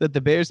believer, that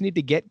the Bears need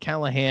to get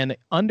Callahan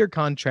under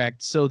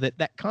contract so that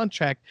that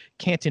contract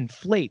can't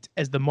inflate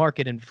as the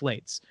market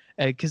inflates.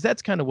 Because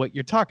that's kind of what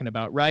you're talking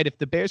about, right? If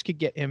the Bears could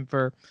get him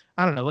for,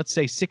 I don't know, let's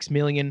say $6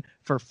 million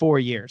for 4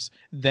 years,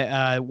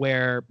 that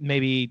where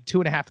maybe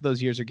 2.5 of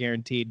those years are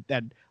guaranteed,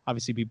 that'd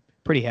obviously be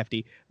pretty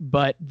hefty.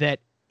 But that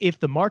if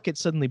the market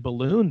suddenly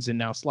balloons and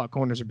now slot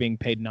corners are being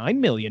paid $9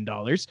 million,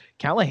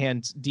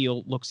 Callahan's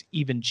deal looks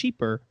even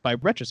cheaper by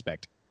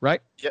retrospect,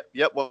 right?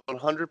 Yep,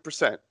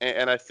 100%.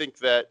 And I think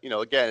that,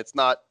 again, it's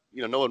not,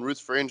 no one roots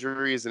for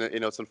injuries, and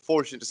it's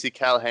unfortunate to see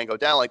Callahan go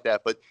down like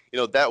that. But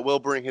that will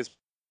bring his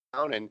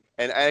down, and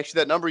actually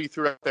that number you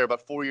threw out there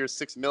about 4 years,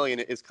 $6 million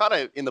is kind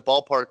of in the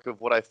ballpark of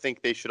what I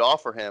think they should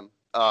offer him.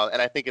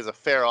 and I think is a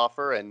fair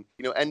offer. And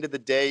end of the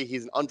day,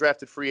 he's an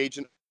undrafted free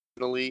agent.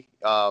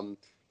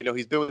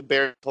 He's been with the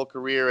Bears his whole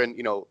career, and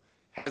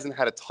hasn't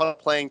had a ton of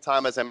playing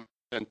time as I mentioned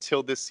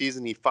until this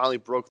season. He finally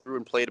broke through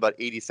and played about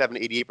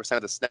 87-88%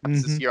 of the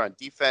snaps this year on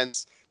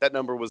defense. That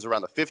number was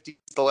around the 50s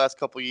the last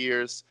couple of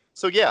years.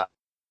 So yeah,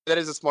 that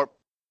is a smart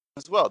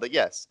as well. That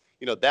yes,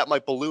 that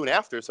might balloon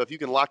after. So if you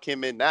can lock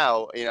him in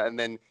now, and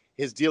then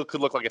his deal could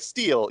look like a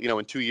steal,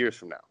 in 2 years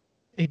from now.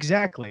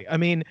 Exactly. I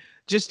mean,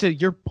 just to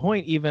your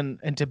point even,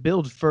 and to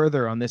build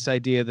further on this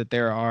idea that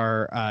there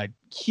are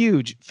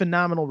huge,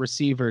 phenomenal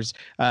receivers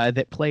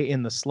that play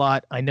in the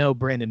slot. I know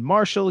Brandon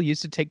Marshall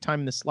used to take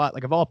time in the slot,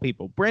 like of all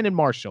people, Brandon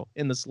Marshall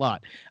in the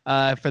slot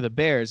for the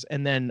Bears.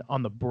 And then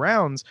on the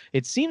Browns,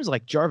 it seems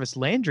like Jarvis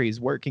Landry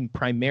is working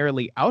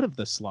primarily out of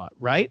the slot,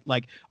 right?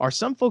 Like, are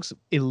some folks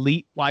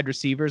elite wide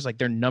receivers, like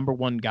their number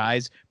one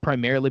guys,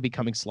 primarily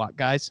becoming slot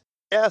guys?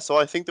 Yeah, so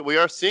I think that we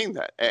are seeing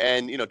that.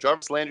 And,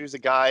 Jarvis Landry is a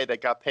guy that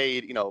got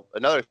paid,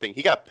 another thing,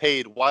 he got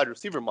paid wide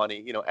receiver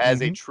money,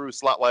 as a true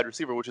slot wide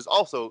receiver, which is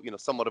also,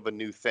 somewhat of a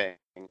new thing.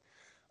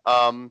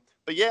 But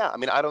yeah, I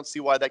mean, I don't see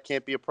why that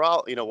can't be a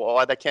problem,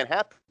 why that can't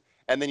happen.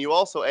 And then you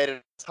also added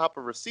on top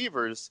of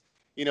receivers,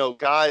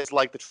 guys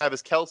like the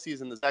Travis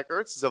Kelce's and the Zach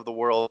Ertz's of the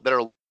world that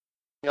are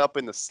up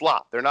in the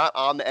slot. They're not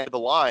on the end of the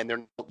line.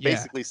 They're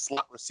basically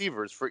slot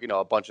receivers for,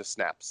 a bunch of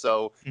snaps.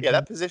 So yeah,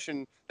 that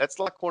position, that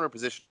slot corner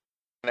position,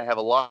 going to have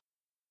a lot of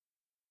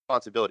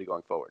responsibility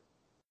going forward.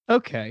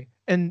 Okay.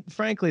 And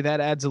frankly, that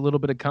adds a little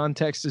bit of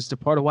context as to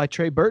part of why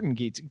Trey Burton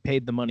gets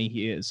paid the money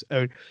he is.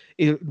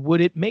 Would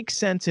it make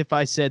sense if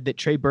I said that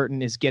Trey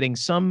Burton is getting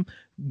some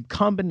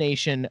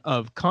combination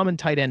of common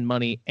tight end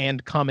money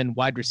and common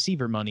wide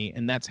receiver money,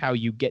 and that's how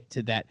you get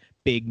to that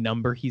big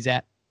number he's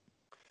at?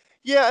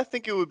 Yeah, I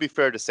think it would be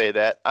fair to say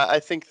that. I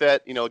think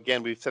that,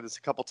 again, we've said this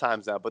a couple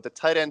times now, but the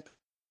tight end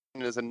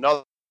is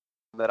another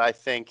that I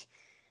think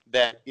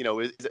that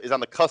is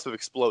on the cusp of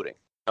exploding.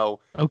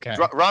 Okay.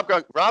 Rob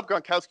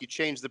Gronkowski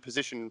changed the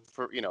position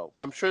for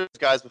I'm sure there's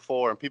guys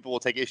before and people will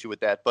take issue with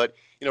that, but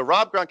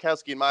Rob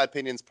Gronkowski, in my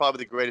opinion, is probably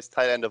the greatest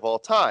tight end of all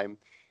time,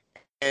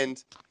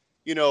 and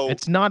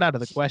it's not out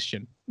of the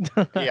question.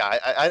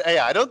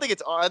 I don't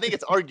think I think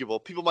it's arguable.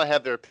 People might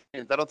have their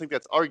opinions. I don't think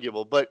that's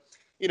arguable, but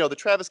the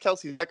Travis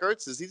Kelce, Zach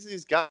Ertz,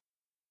 these guys.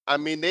 I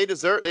mean, they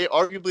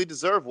arguably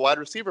deserve wide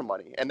receiver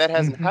money, and that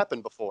hasn't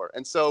happened before,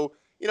 and so.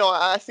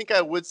 I think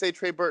I would say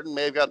Trey Burton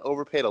may have gotten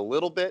overpaid a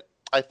little bit.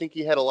 I think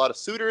he had a lot of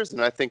suitors,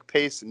 and I think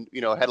Pace,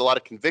 had a lot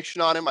of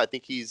conviction on him. I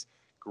think he's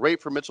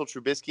great for Mitchell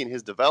Trubisky and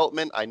his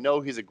development. I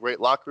know he's a great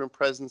locker room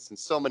presence and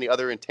so many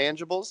other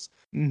intangibles.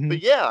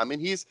 But yeah, I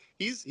mean, he's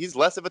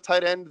less of a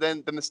tight end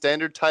than the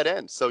standard tight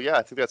end. So yeah,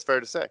 I think that's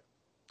fair to say.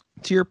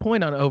 To your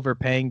point on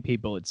overpaying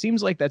people, it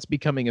seems like that's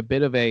becoming a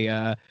bit of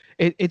a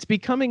it's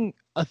becoming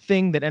a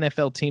thing that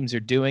NFL teams are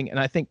doing. And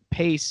I think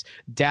Pace,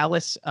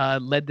 Dallas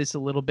led this a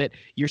little bit.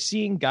 You're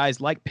seeing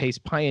guys like Pace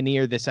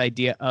pioneer this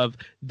idea of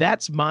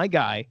that's my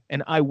guy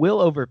and I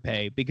will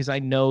overpay because I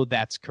know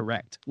that's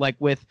correct. Like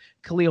with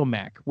Khalil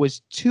Mack,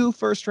 was 2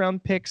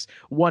 first-round picks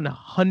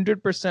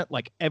 100%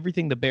 like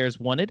everything the Bears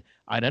wanted?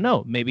 I don't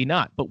know, maybe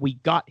not, but we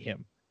got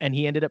him. And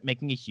he ended up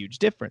making a huge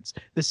difference.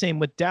 The same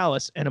with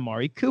Dallas and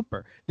Amari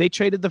Cooper. They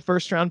traded the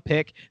first-round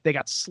pick. They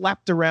got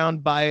slapped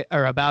around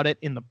about it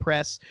in the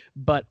press,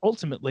 but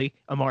ultimately,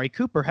 Amari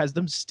Cooper has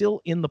them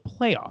still in the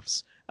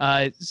playoffs.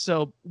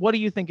 So what do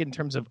you think in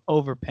terms of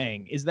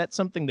overpaying? Is that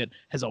something that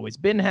has always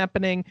been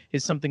happening?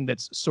 Is something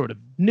that's sort of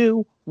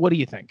new? What do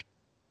you think?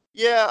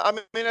 Yeah, I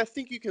mean, I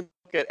think you can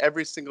look at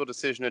every single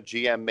decision a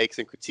GM makes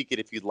and critique it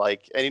if you'd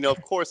like. And,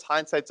 of course,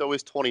 hindsight's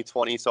always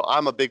 20/20, so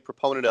I'm a big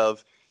proponent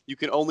of you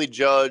can only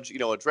judge,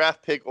 a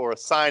draft pick or a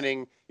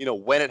signing,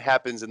 when it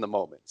happens in the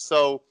moment.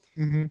 So,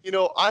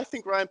 I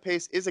think Ryan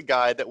Pace is a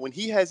guy that when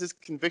he has his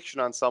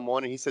conviction on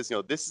someone and he says,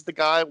 this is the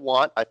guy I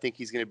want, I think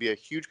he's going to be a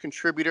huge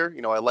contributor.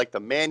 I like the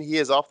man he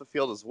is off the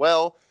field as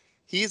well.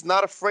 He's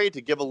not afraid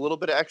to give a little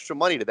bit of extra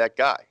money to that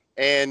guy.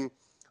 And,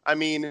 I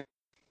mean,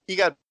 he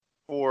got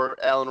for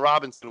Allen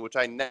Robinson, which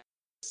I never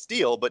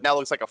steal, but now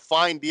looks like a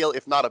fine deal,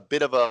 if not a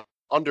bit of a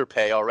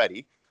underpay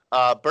already.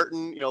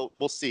 Burton,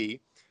 we'll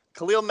see.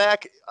 Khalil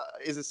Mack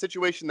is a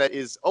situation that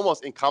is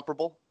almost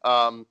incomparable.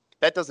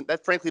 That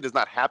frankly does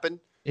not happen.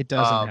 It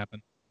doesn't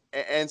happen.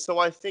 And so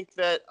I think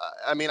that,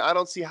 I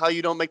don't see how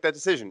you don't make that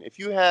decision. If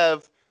you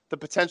have the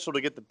potential to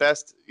get the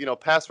best,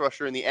 pass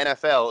rusher in the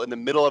NFL in the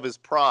middle of his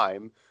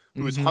prime,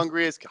 who's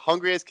hungry as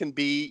can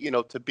be,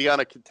 to be on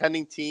a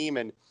contending team,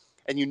 and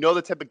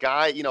the type of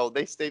guy,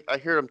 I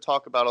hear him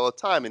talk about all the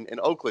time in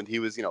Oakland. He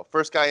was,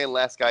 first guy in,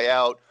 last guy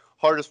out,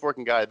 hardest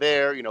working guy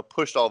there,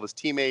 pushed all of his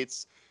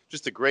teammates.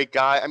 Just a great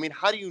guy. I mean,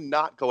 how do you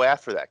not go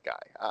after that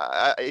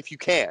guy if you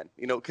can?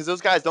 Because those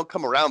guys don't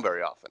come around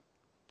very often.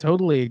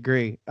 Totally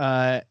agree.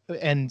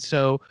 And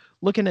so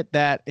looking at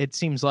that, it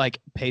seems like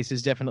Pace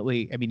is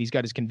definitely, he's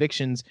got his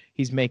convictions.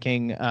 He's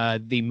making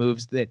the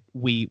moves that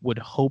we would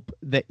hope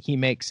that he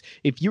makes.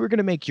 If you were going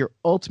to make your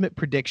ultimate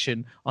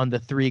prediction on the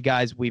 3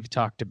 guys we've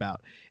talked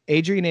about,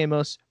 Adrian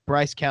Amos,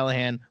 Bryce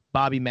Callahan,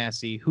 Bobby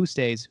Massey, who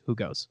stays, who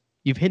goes?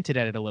 You've hinted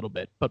at it a little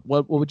bit, but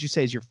what would you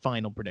say is your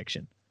final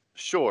prediction?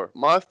 Sure.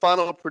 My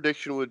final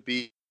prediction would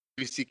be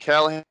we see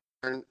Callahan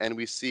and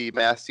we see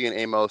Massey and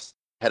Amos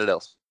headed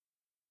elsewhere.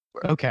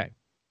 Okay.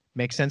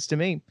 Makes sense to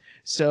me.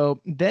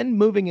 So then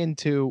moving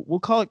into,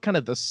 we'll call it kind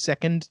of the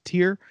second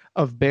tier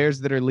of Bears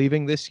that are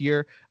leaving this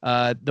year.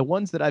 The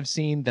ones that I've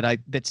seen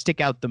that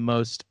stick out the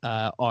most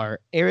are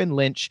Aaron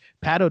Lynch,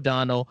 Pat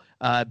O'Donnell,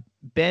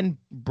 Ben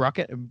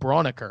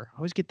Braunecker. I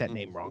always get that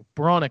name wrong.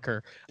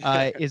 Braunecker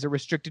is a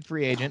restricted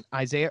free agent.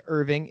 Isaiah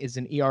Irving is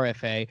an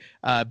ERFA.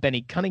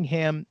 Benny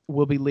Cunningham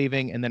will be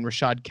leaving, and then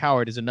Rashad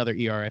Coward is another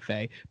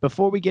ERFA.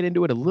 Before we get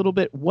into it a little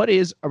bit, what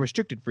is a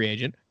restricted free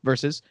agent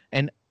versus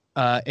an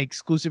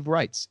exclusive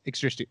rights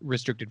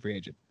restricted free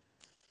agent?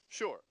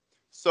 Sure.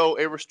 So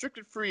a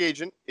restricted free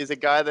agent is a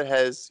guy that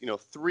has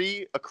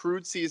 3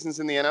 accrued seasons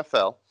in the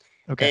NFL.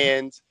 Okay.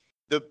 And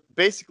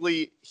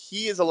basically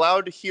he is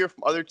allowed to hear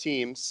from other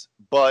teams,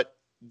 but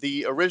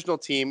the original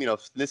team, in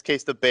this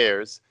case the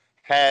Bears,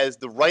 has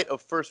the right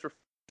of first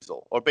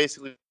refusal, or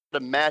basically to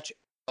match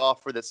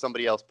offer that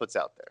somebody else puts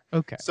out there.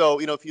 Okay. So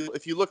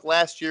if you look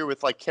last year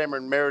with like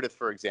Cameron Meredith,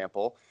 for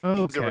example, he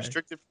was a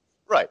restricted.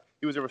 Right.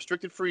 He was a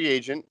restricted free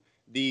agent.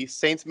 The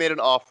Saints made an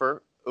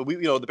offer.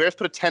 The Bears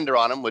put a tender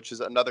on him, which is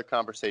another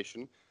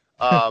conversation.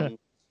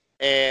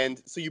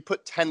 And so you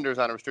put tenders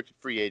on restricted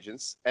free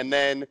agents, and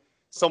then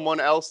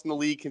someone else in the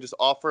league can just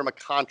offer him a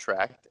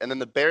contract, and then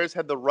the Bears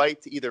had the right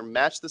to either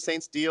match the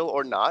Saints deal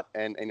or not.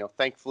 And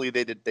thankfully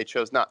they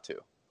chose not to.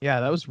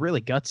 Yeah, that was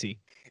really gutsy.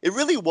 It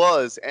really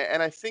was.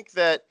 And I think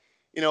that,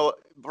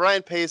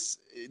 Brian Pace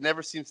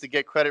never seems to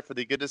get credit for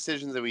the good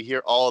decisions, and we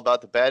hear all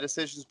about the bad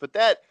decisions. But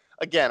that,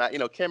 again,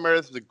 Cam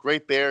Meredith was a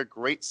great Bear,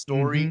 great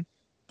story.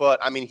 But,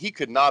 he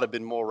could not have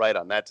been more right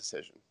on that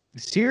decision.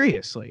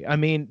 Seriously.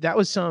 That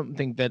was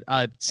something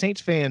that Saints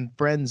fan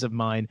friends of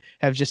mine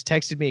have just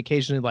texted me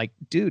occasionally like,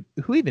 dude,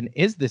 who even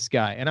is this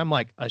guy? And I'm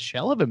like, a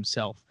shell of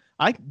himself.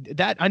 I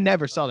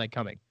never saw that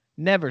coming.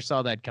 Never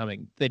saw that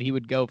coming, that he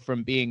would go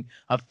from being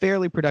a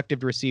fairly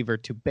productive receiver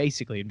to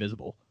basically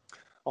invisible.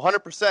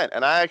 100%.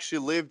 And I actually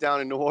live down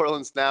in New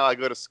Orleans now. I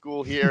go to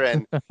school here.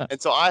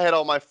 And so I had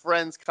all my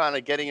friends kind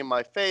of getting in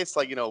my face,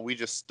 like, we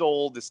just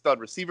stole this stud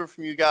receiver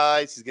from you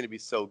guys. He's going to be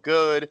so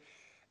good.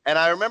 And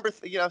I remember,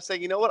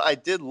 saying, what? I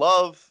did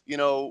love,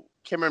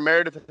 Cameron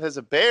Meredith as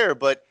a Bear.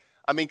 But,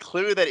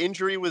 clearly that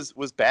injury was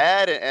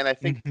bad. And I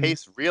think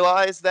Pace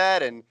realized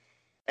that. And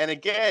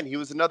again, he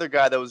was another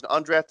guy that was an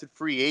undrafted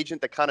free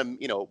agent that kind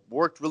of,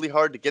 worked really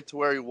hard to get to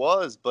where he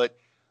was. But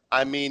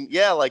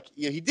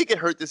he did get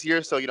hurt this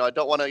year, so, I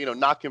don't want to,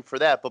 knock him for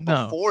that. But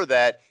before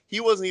that, he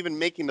wasn't even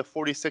making the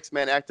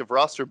 46-man active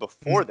roster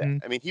before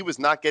that. He was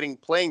not getting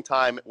playing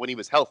time when he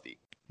was healthy.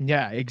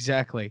 Yeah,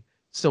 exactly.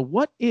 So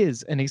what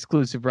is an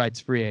exclusive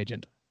rights free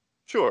agent?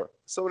 Sure.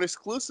 So an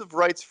exclusive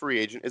rights free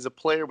agent is a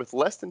player with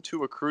less than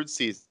 2 accrued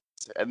seasons,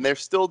 and they're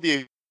still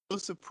the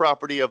exclusive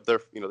property of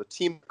their, the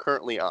team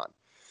currently on.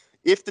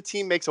 If the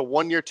team makes a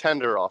 1-year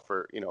tender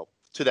offer,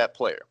 to that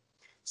player.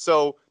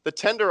 So the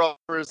tender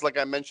offers, like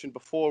I mentioned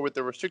before, with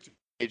the restricted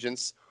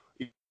agents,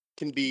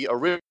 can be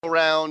original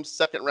round,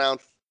 second round,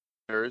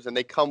 and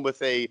they come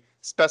with a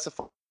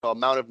specified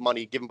amount of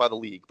money given by the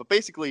league. But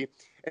basically,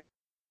 an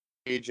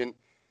agent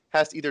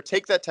has to either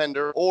take that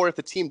tender, or if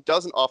the team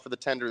doesn't offer the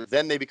tender,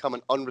 then they become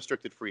an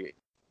unrestricted free agent.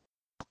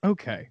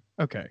 Okay.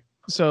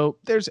 So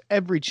there's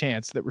every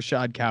chance that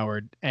Rashad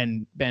Coward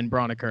and Ben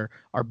Braunecker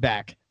are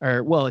back.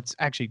 It's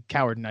actually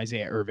Coward and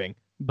Isaiah Irving,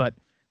 but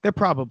they're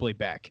probably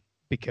back.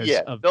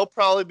 They'll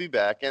probably be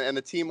back, and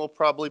the team will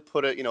probably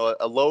put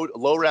a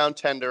low round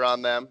tender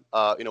on them,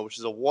 which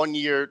is a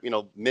 1-year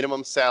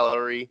minimum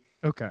salary.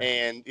 Okay.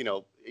 And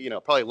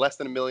probably less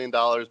than $1 million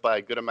by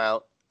a good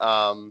amount.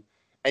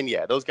 And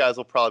yeah, those guys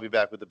will probably be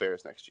back with the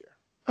Bears next year.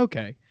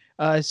 Okay.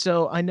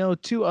 So I know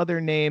 2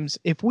 other names.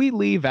 If we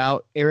leave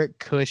out Eric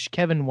Kush,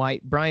 Kevin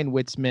White, Brian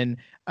Witzman,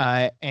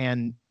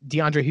 and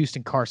DeAndre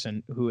Houston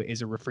Carson, who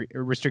is a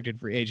restricted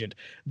free agent,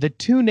 the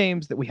 2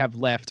 names that we have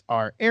left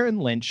are Aaron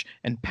Lynch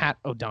and Pat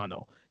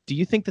O'Donnell. Do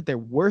you think that they're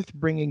worth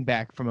bringing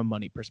back from a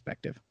money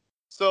perspective?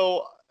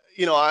 So,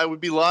 I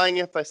would be lying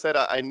if I said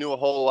I knew a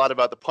whole lot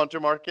about the punter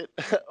market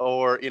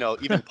or,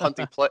 even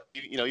punting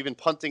even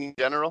punting in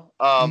general.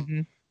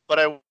 But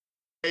I would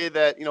say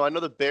that, I know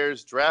the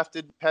Bears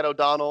drafted Pat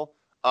O'Donnell.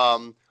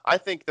 I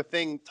think the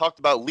thing talked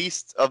about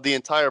least of the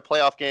entire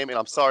playoff game, and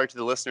I'm sorry to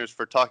the listeners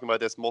for talking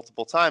about this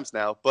multiple times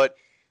now, but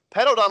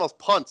Pat O'Donnell's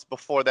punt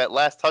before that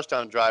last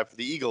touchdown drive for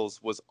the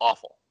Eagles was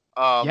awful.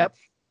 Yep.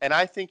 And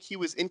I think he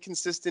was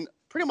inconsistent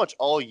pretty much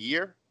all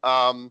year.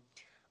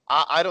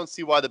 I don't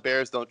see why the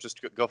Bears don't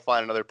just go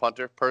find another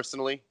punter,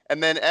 personally.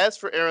 And then as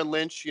for Aaron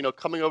Lynch,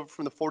 coming over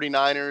from the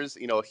 49ers,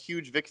 a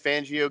huge Vic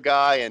Fangio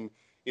guy, and,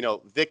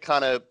 Vic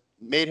kind of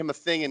made him a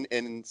thing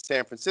in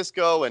San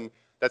Francisco, and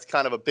that's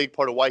kind of a big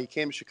part of why he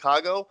came to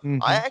Chicago.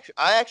 I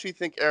actually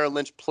think Aaron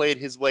Lynch played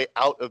his way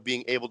out of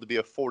being able to be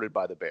afforded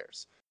by the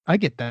Bears. I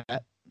get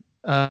that.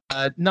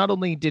 Not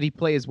only did he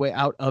play his way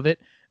out of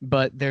it,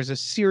 but there's a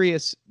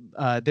serious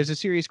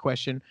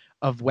question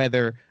of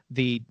whether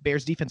the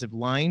Bears defensive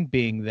line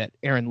being that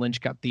Aaron Lynch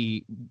got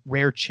the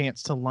rare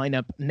chance to line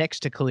up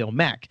next to Khalil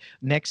Mack,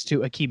 next to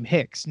Akeem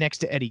Hicks, next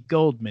to Eddie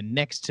Goldman,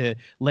 next to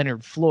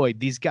Leonard Floyd,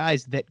 these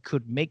guys that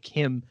could make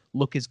him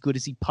look as good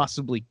as he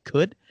possibly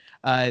could,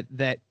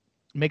 that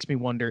makes me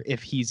wonder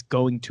if he's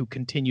going to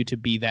continue to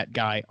be that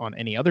guy on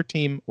any other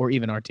team or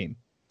even our team.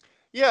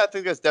 Yeah, I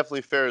think that's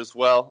definitely fair as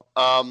well.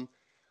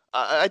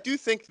 I do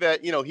think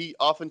that, he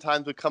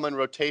oftentimes would come in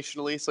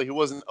rotationally, so he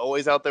wasn't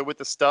always out there with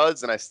the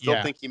studs, and I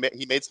still think he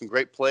made some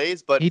great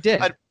plays. But he did.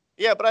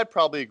 But I'd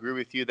probably agree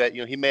with you that,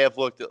 he may have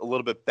looked a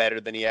little bit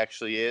better than he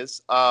actually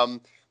is.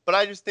 But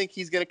I just think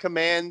he's going to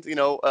command,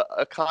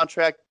 a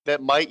contract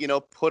that might,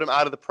 put him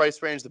out of the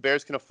price range the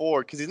Bears can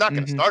afford, because he's not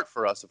going to start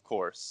for us, of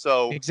course.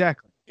 So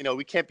exactly,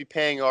 we can't be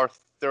paying our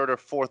third or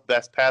fourth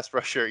best pass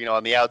rusher,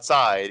 on the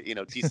outside,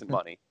 decent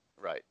money.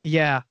 Right.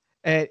 Yeah.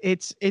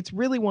 It's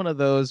really one of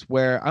those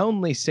where I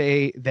only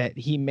say that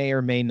he may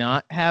or may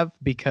not have,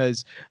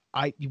 because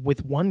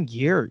with 1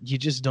 year, you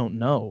just don't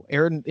know.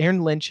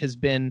 Aaron Lynch has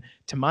been,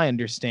 to my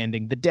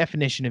understanding, the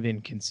definition of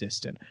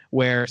inconsistent,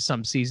 where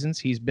some seasons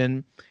he's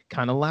been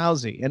kind of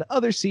lousy and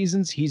other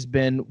seasons he's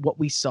been what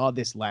we saw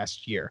this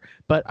last year.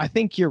 But I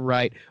think you're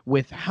right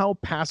with how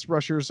pass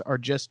rushers are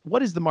just,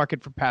 what is the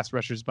market for pass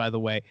rushers, by the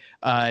way,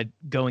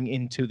 going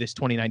into this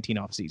 2019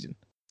 offseason?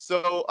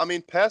 So,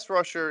 pass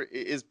rusher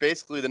is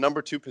basically the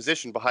number 2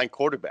 position behind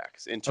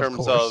quarterbacks in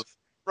terms of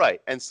right.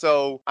 And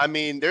so,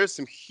 there's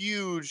some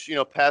huge,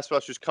 pass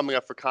rushers coming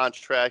up for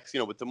contracts,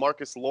 with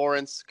DeMarcus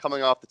Lawrence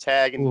coming off the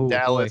tag in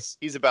Dallas. Boy.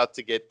 He's about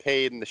to get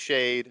paid in the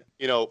shade.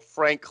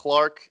 Frank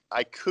Clark,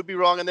 I could be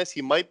wrong on this.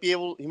 He might be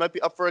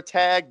up for a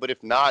tag, but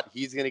if not,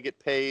 he's going to get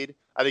paid.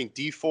 I think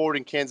Dee Ford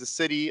in Kansas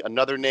City,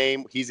 another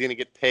name, he's going to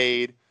get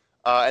paid.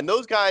 And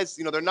those guys,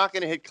 they're not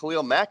going to hit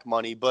Khalil Mack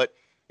money, but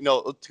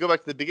to go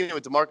back to the beginning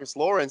with DeMarcus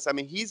Lawrence,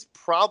 he's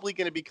probably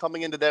going to be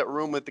coming into that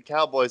room with the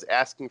Cowboys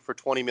asking for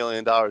 $20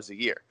 million a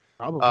year.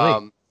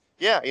 Probably.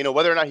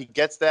 Whether or not he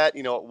gets that,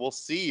 we'll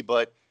see.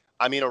 But,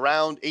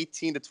 around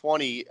 18 to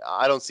 20,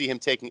 I don't see him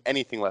taking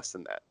anything less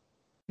than that.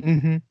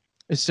 Mm-hmm.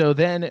 So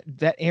then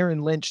that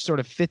Aaron Lynch sort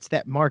of fits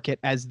that market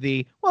as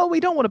we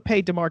don't want to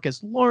pay DeMarcus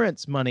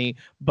Lawrence money,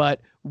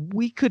 but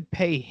we could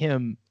pay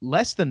him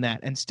less than that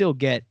and still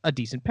get a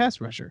decent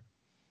pass rusher.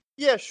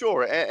 Yeah,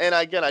 sure. And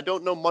again, I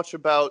don't know much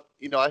about,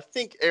 I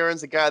think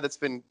Aaron's a guy that's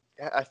been,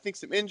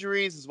 some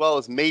injuries as well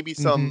as maybe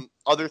some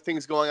other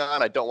things going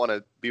on. I don't want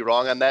to be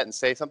wrong on that and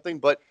say something.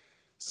 But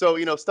so,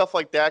 stuff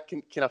like that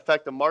can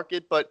affect the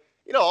market. But,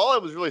 all I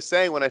was really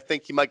saying when I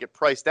think he might get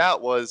priced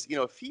out was,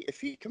 if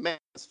he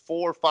commands $4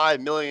 or $5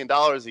 million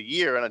a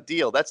year on a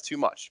deal, that's too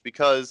much,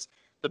 because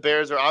the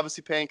Bears are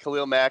obviously paying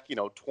Khalil Mack,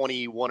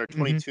 $21 or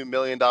 $22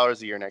 million a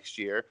year next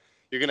year.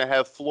 You're going to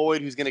have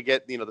Floyd, who's going to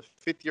get, the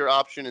 5th-year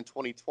option in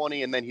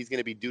 2020, and then he's going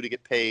to be due to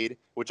get paid,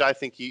 which I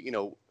think he,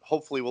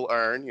 hopefully will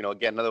earn.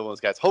 Again, another one of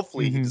those guys,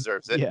 hopefully he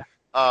deserves it. Yeah.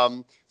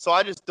 So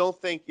I just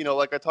don't think,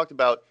 like I talked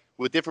about,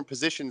 with different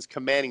positions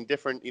commanding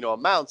different,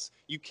 amounts,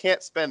 you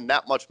can't spend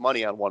that much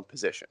money on one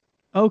position.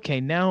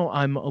 Okay, now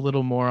I'm a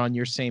little more on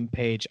your same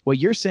page. What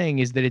you're saying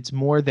is that it's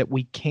more that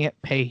we can't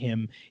pay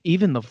him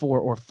even the 4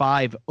 or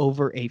 5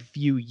 over a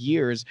few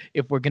years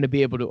if we're going to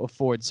be able to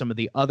afford some of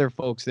the other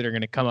folks that are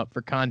going to come up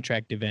for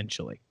contract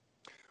eventually.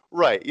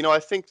 Right. I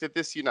think that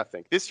this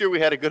year we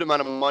had a good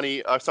amount of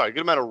money, a good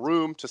amount of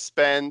room to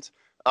spend.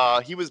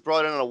 He was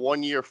brought in on a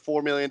 1-year,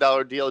 $4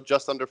 million deal,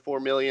 just under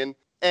 $4 million.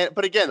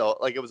 But again, though,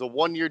 it was a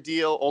 1-year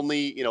deal,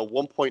 only,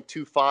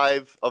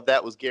 1.25 of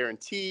that was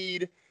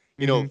guaranteed.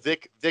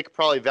 Vic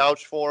probably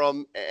vouched for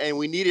him, and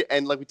we needed,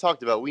 and like we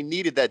talked about, we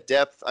needed that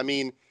depth.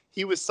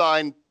 He was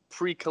signed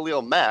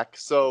pre-Khalil Mack,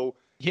 so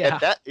at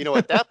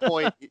that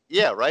point,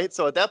 yeah, right.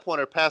 So at that point,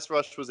 our pass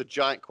rush was a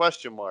giant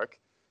question mark.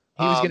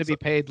 He was going to be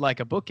paid like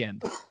a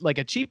bookend, like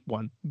a cheap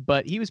one,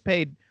 but he was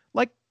paid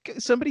like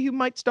somebody who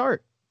might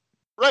start.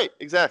 Right,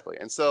 exactly.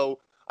 And so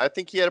I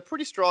think he had a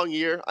pretty strong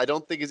year. I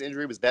don't think his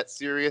injury was that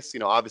serious.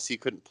 Obviously he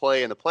couldn't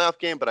play in the playoff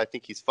game, but I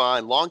think he's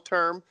fine long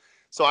term.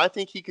 So I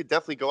think he could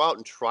definitely go out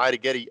and try to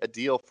get a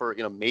deal for,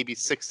 maybe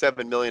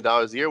 $6-7 million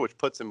a year, which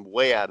puts him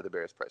way out of the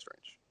Bears price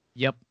range.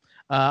 Yep.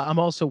 I'm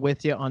also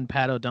with you on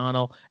Pat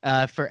O'Donnell.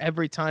 For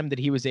every time that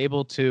he was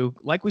able to,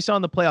 like we saw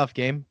in the playoff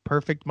game,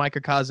 perfect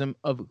microcosm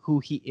of who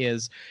he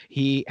is.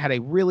 He had a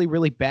really,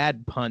 really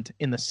bad punt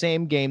in the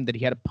same game that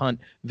he had a punt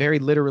very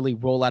literally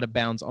roll out of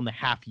bounds on the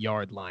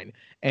half-yard line.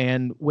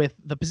 And with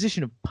the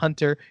position of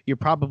punter, you're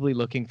probably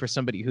looking for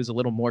somebody who's a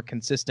little more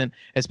consistent,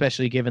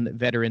 especially given that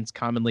veterans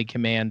commonly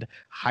command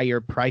higher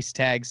price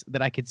tags,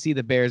 that I could see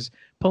the Bears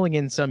pulling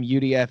in some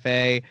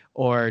UDFA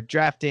or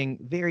drafting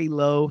very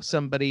low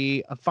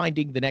somebody,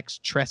 finding the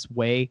next Tress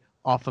Way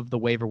off of the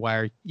waiver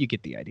wire. You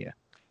get the idea.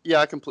 Yeah,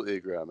 I completely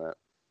agree on that.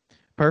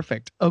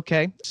 Perfect.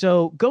 Okay.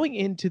 So going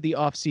into the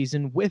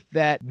offseason with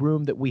that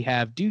room that we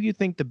have, do you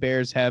think the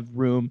Bears have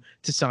room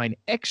to sign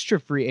extra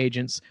free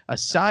agents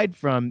aside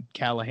from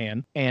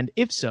Callahan? And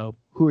if so,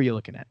 who are you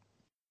looking at?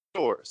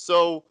 Sure.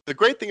 So the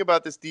great thing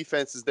about this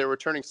defense is they're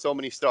returning so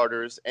many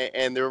starters,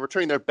 and they're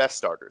returning their best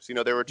starters.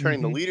 They're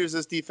returning the leaders of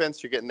this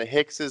defense. You're getting the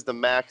Hickses, the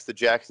Macks, the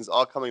Jacksons,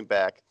 all coming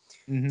back.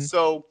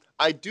 So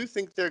I do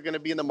think they're going to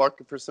be in the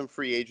market for some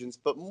free agents,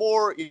 but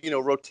more,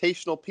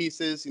 rotational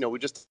pieces. We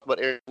just talked about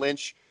Aaron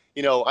Lynch.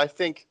 I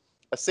think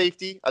a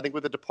safety. I think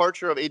with the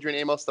departure of Adrian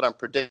Amos that I'm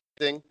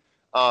predicting,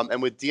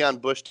 and with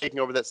Deion Bush taking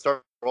over that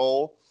starting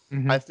role,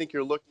 I think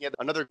you're looking at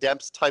another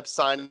Demps type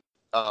sign,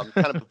 kind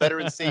of a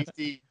veteran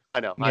safety. I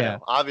know.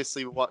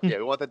 Obviously, we want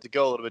that to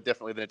go a little bit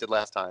differently than it did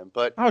last time.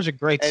 But that was a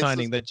great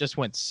signing that just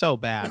went so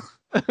bad.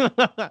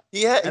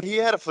 he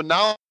had a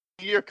phenomenal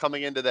year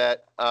coming into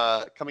that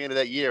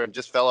year and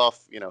just fell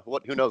off.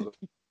 Who knows?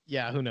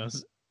 Yeah, who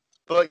knows?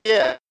 But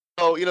yeah,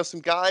 so some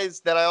guys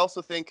that I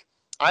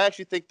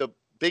actually think the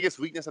biggest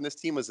weakness on this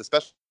team was the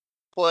special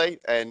play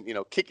and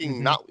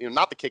kicking, not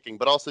the kicking,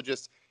 but also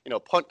just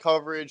punt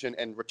coverage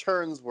and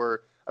returns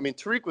were. I mean,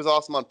 Tariq was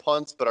awesome on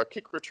punts, but our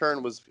kick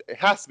return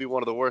has to be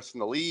one of the worst in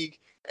the league.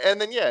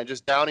 And then,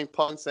 just downing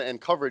punts and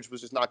coverage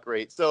was just not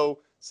great. So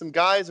some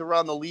guys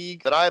around the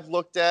league that I've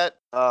looked at,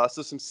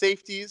 so some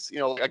safeties,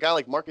 a guy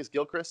like Marcus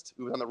Gilchrist,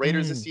 who was on the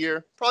Raiders this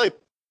year, probably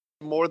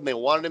more than they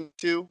wanted him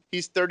to.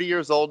 He's 30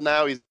 years old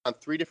now. He's on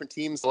 3 different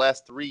teams the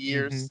last 3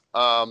 years.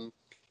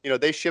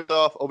 They shipped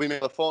off Obi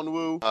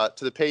Melifonwu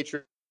to the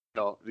Patriots.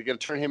 They're going to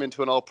turn him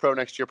into an all-pro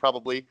next year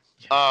probably.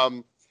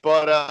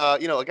 But,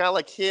 a guy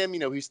like him,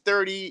 he's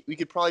 30. We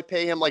could probably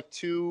pay him like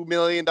 $2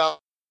 million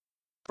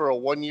for a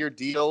 1-year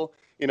deal,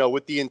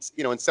 with the,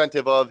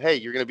 incentive of, hey,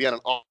 you're going to be on an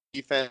off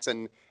defense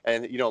and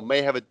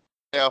may have a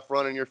playoff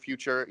run in your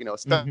future,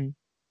 especially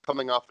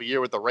coming off a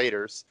year with the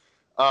Raiders.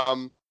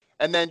 And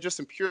then just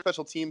some pure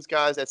special teams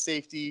guys at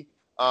safety.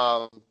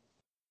 Kamal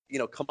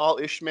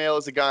Ishmael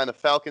is a guy on the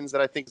Falcons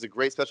that I think is a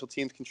great special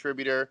teams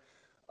contributor.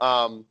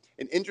 An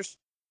interesting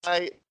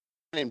guy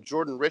named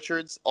Jordan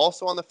Richards,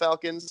 also on the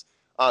Falcons.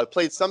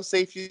 Played some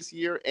safety this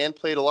year and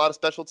played a lot of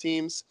special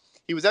teams.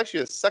 He was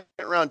actually a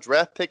second-round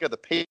draft pick of the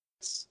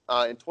Patriots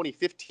in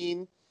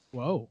 2015.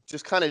 Whoa.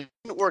 Just kind of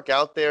didn't work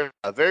out there.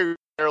 A very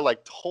rare,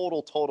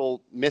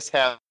 total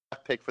mishap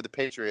pick for the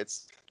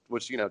Patriots,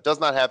 which, does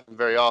not happen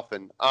very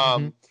often.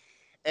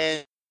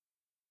 And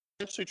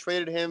eventually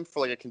traded him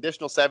for a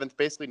conditional 7th,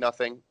 basically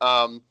nothing.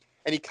 And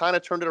he kind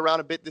of turned it around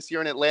a bit this year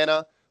in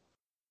Atlanta.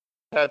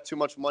 Had too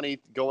much money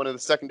going to the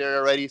secondary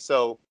already,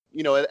 so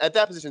at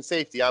that position,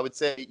 safety, I would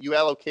say you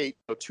allocate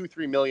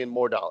 $2-3 million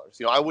more dollars.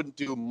 I wouldn't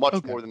do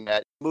much more than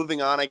that.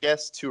 Moving on, I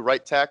guess, to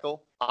right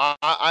tackle.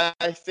 I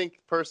think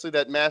personally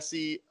that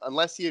Massey,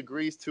 unless he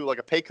agrees to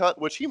a pay cut,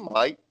 which he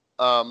might.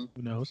 Who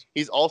knows?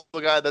 He's also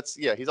a guy that's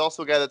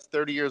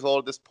 30 years old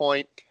at this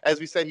point. As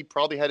we said, he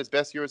probably had his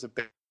best year as a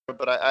Bear,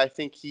 but I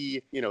think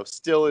he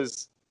still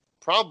is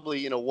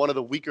probably one of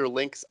the weaker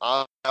links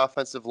on the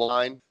offensive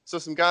line. So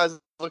some guys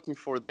looking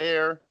for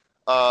there.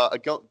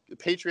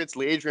 Patriots,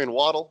 Adrian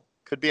Waddle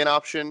could be an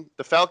option.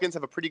 The Falcons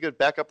have a pretty good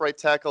backup right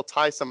tackle,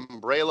 Ty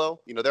Sombrello.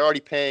 They're already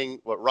paying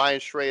Ryan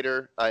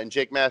Schrader and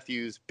Jake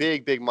Matthews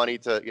big money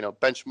to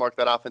benchmark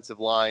that offensive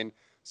line,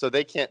 so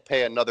they can't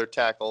pay another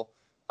tackle.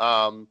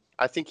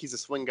 I think he's a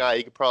swing guy.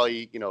 He could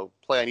probably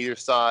play on either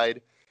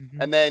side.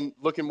 And then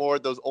looking more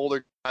at those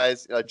older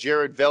guys,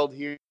 Jared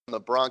Veldheer on the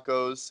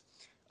Broncos.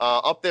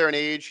 Up there in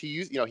age, he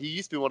used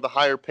to be one of the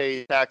higher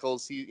paid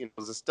tackles. He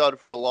was a stud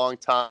for a long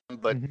time,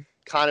 but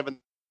kind of in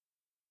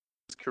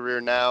his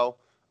career now.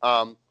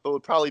 But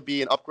would probably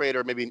be an upgrade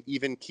or maybe an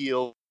even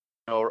keel,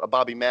 or a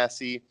Bobby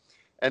Massey.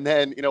 And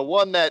then,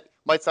 one that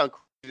might sound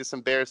crazy to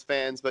some Bears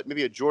fans, but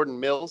maybe a Jordan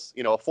Mills,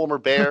 a former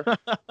Bear.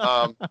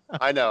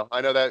 I know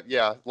that,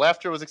 yeah,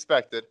 laughter was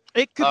expected.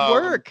 It could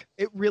work.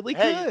 It really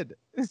could.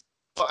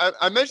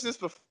 I mentioned this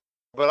before,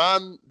 but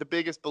I'm the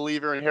biggest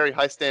believer in Harry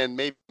Hiestand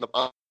maybe on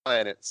the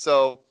planet.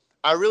 So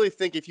I really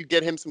think if you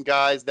get him some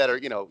guys that are,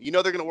 they're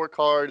going to work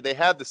hard, they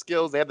have the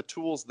skills, they have the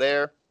tools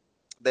there,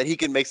 that he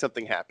can make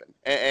something happen.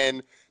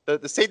 And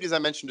the safeties I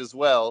mentioned as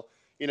well,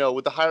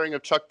 with the hiring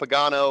of Chuck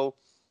Pagano,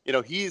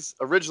 he's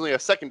originally a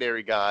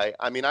secondary guy.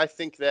 I mean, I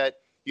think that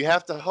you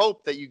have to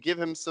hope that you give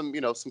him some,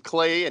 some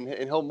clay and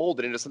he'll mold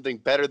it into something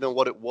better than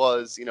what it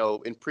was,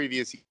 in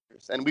previous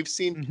years. And we've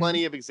seen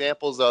plenty of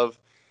examples of,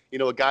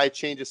 a guy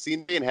changes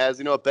scenery and has,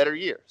 a better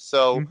year.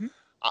 So,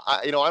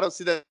 I don't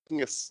see that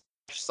being a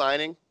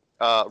signing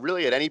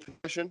really at any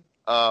position.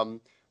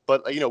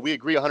 But, we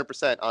agree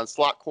 100% on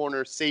slot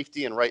corner,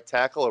 safety, and right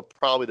tackle are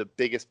probably the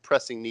biggest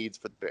pressing needs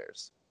for the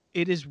Bears.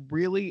 It is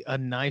really a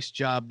nice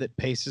job that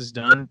Pace has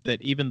done,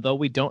 that even though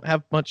we don't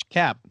have much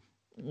cap,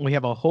 we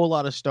have a whole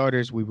lot of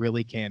starters we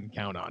really can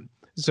count on.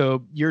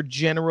 So your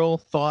general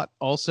thought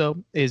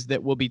also is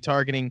that we'll be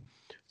targeting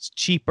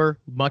cheaper,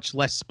 much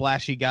less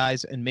splashy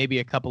guys and maybe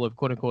a couple of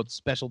quote-unquote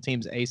special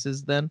teams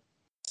aces then?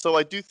 So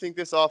I do think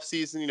this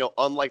offseason,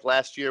 unlike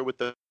last year with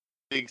the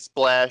big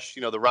splash,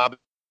 the Robin,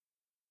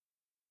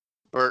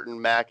 Burton,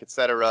 Mack,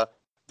 etc.,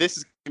 this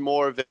is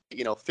more of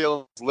a,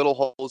 fill little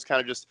holes, kind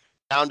of just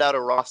round out a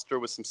roster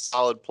with some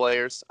solid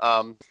players.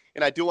 And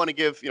I do want to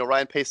give,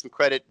 Ryan Pace some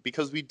credit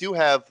because we do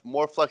have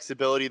more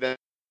flexibility than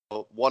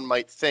one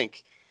might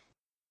think.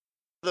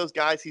 those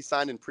guys he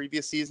signed in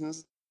previous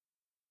seasons.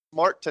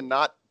 Smart to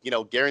not,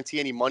 guarantee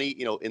any money,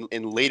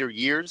 in later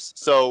years.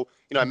 So,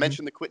 I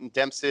mentioned the Quentin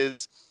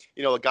Dempsey's,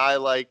 a guy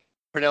like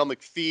Pernell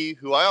McPhee,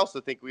 who I also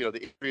think,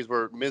 the injuries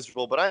were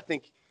miserable, but I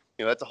think,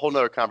 that's a whole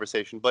nother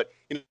conversation. But,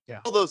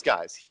 all those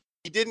guys,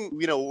 he didn't,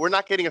 we're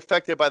not getting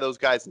affected by those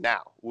guys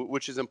now,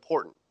 which is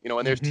important,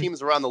 and there's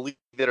teams around the league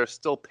that are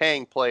still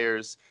paying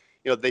players.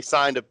 They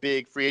signed a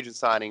big free agent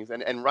signings,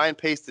 and Ryan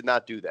Pace did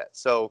not do that.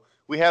 So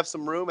we have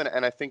some room,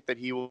 and I think that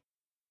he will be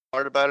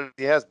smart about it.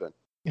 He has been.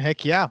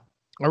 Heck yeah.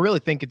 I really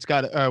think it's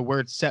got where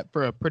it's set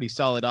for a pretty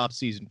solid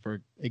offseason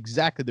for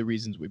exactly the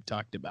reasons we've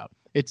talked about.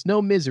 It's no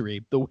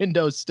misery. The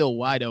window's still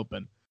wide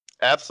open.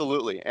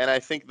 Absolutely. And I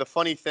think the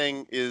funny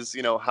thing is,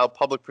 how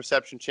public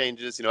perception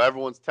changes.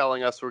 Everyone's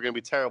telling us we're going to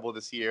be terrible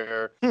this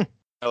year.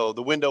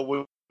 The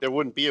window, there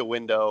wouldn't be a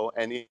window.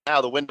 And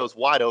now the window's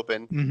wide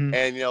open.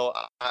 And,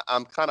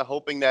 I'm kind of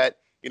hoping that,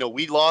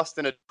 we lost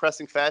in a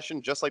depressing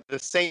fashion, just like the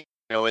Saints,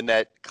 in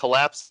that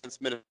collapse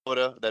against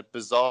Minnesota, that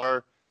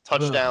bizarre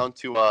touchdown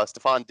to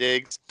Stephon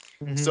Diggs.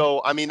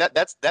 So, I mean,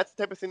 that's the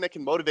type of thing that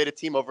can motivate a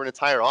team over an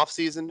entire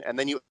offseason. And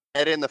then you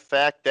add in the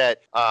fact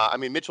that,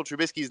 Mitchell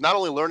Trubisky is not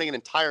only learning an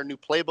entire new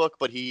playbook,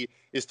 but he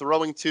is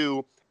throwing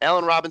to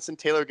Allen Robinson,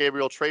 Taylor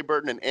Gabriel, Trey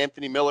Burton, and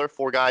Anthony Miller,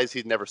 4 guys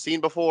he'd never seen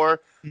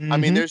before. I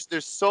mean, there's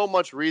so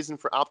much reason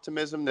for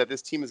optimism that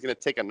this team is going to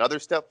take another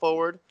step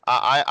forward.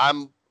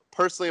 I'm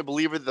personally a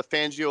believer that the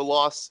Fangio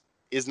loss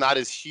is not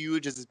as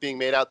huge as it's being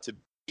made out to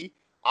be.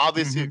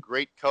 Obviously a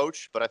great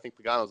coach, but I think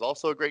Pagano is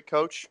also a great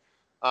coach.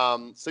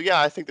 So,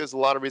 yeah, I think there's a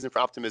lot of reason for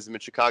optimism in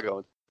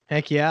Chicago.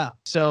 Heck yeah.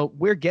 So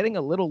we're getting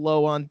a little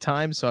low on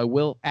time, so I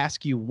will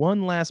ask you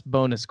one last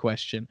bonus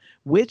question.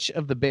 Which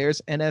of the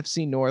Bears'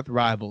 NFC North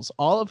rivals,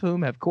 all of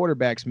whom have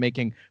quarterbacks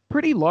making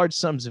pretty large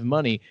sums of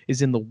money,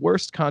 is in the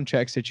worst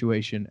contract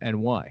situation,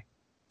 and why?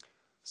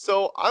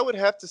 So I would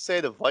have to say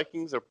the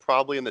Vikings are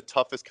probably in the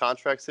toughest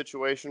contract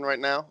situation right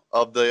now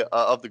of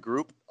the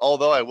group.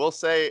 Although I will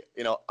say,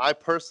 I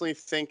personally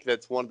think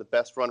that's one of the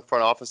best run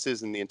front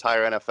offices in the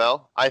entire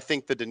NFL. I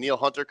think the Danielle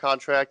Hunter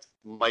contract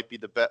might be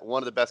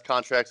one of the best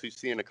contracts we've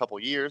seen in a couple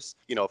of years.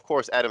 Of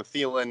course, Adam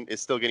Thielen is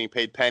still getting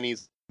paid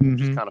pennies,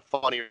 which is kind of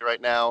funny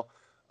right now.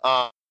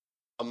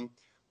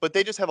 But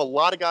they just have a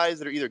lot of guys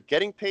that are either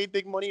getting paid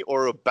big money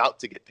or about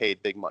to get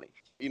paid big money.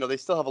 They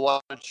still have a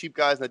lot of cheap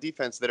guys in the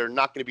defense that are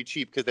not going to be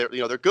cheap because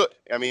they're good.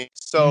 I mean,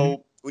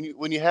 so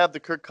when you have the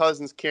Kirk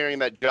Cousins carrying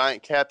that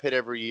giant cap hit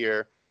every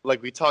year,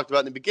 like we talked about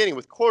in the beginning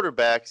with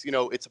quarterbacks,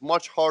 it's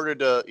much harder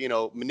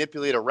to,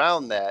 manipulate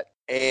around that.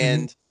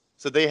 And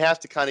so they have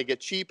to kind of get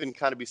cheap and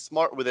kind of be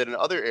smart with it in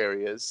other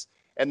areas.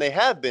 And they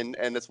have been,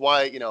 and that's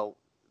why,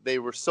 they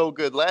were so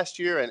good last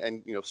year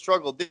and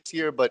struggled this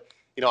year. But,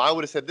 I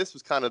would have said this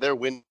was kind of their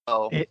window.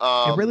 It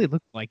really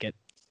looked like it.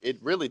 It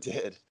really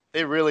did.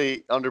 They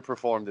really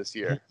underperformed this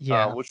year,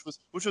 which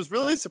was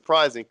really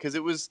surprising because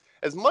it was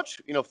as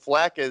much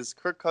flack as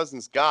Kirk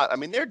Cousins got. I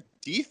mean, their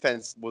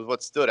defense was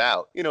what stood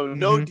out.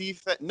 No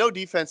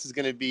defense is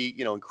going to be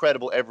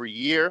incredible every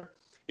year.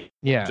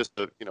 Yeah.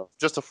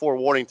 Just a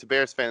forewarning to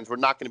Bears fans, we're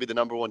not going to be the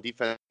number one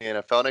defense in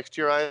the NFL next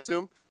year, I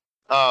assume.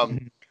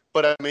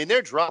 But I mean,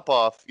 their drop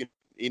off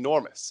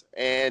enormous,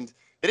 and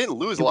they didn't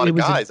lose a lot of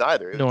guys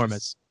either.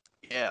 Enormous.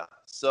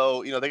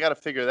 So they got to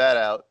figure that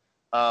out.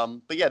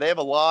 But yeah, they have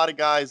a lot of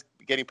guys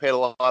getting paid a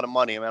lot of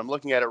money. I mean, I'm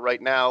looking at it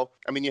right now.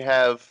 I mean, you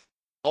have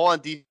all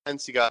on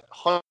defense. You got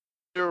Hunter,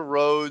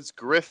 Rhodes,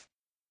 Griff,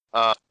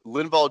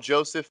 Linval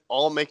Joseph,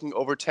 all making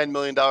over $10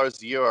 million a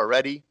year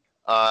already.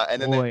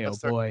 And then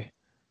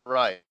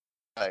Right.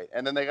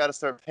 And then they got to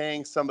start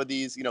paying some of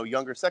these,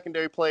 younger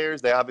secondary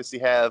players. They obviously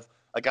have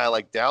a guy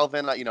like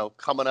Dalvin,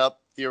 coming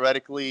up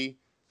theoretically.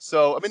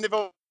 So, I mean, they've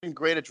always been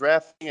great at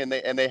drafting,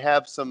 and they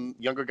have some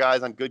younger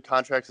guys on good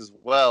contracts as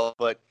well.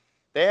 But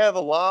they have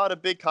a lot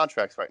of big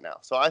contracts right now.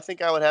 So I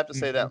think I would have to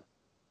say them.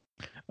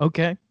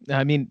 Okay.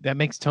 I mean, that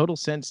makes total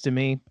sense to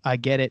me. I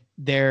get it.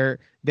 They're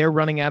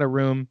running out of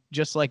room,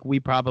 just like we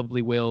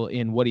probably will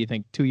in, what do you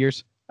think, 2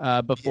 years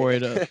before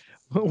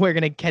we're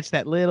going to catch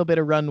that little bit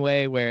of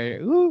runway where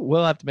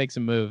we'll have to make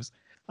some moves.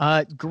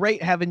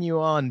 Great having you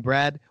on,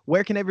 Brad.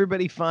 Where can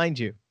everybody find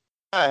you?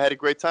 I had a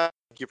great time.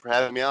 Thank you for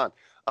having me on.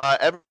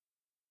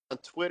 On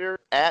Twitter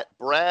at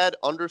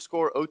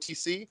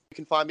Brad_OTC. You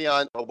can find me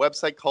on a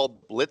website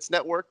called Blitz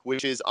Network,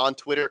 which is on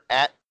Twitter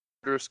at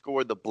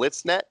 _the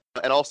BlitzNet.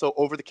 And also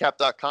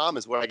overthecap.com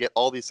is where I get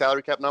all these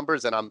salary cap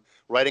numbers, and I'm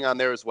writing on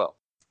there as well.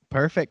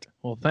 Perfect.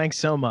 Well, thanks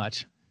so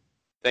much.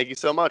 Thank you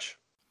so much.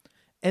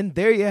 And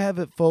there you have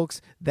it, folks.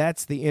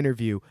 That's the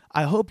interview.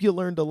 I hope you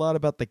learned a lot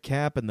about the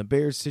cap and the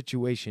Bears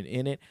situation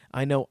in it.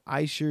 I know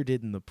I sure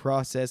did in the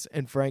process,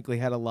 and frankly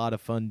had a lot of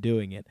fun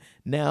doing it.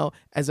 Now,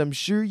 as I'm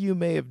sure you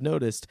may have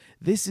noticed,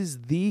 this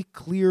is the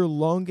clear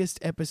longest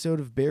episode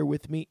of Bear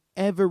With Me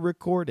ever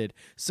recorded.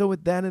 So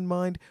with that in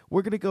mind,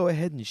 we're going to go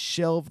ahead and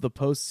shelve the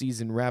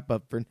postseason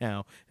wrap-up for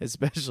now,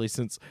 especially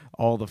since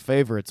all the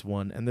favorites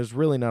won, and there's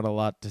really not a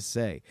lot to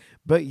say.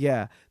 But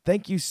yeah,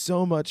 thank you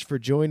so much for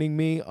joining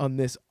me on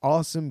this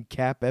awesome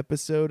cap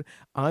episode.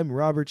 I'm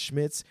Robert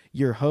Schmitz,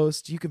 your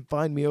host. You can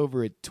find me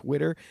over at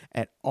Twitter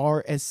at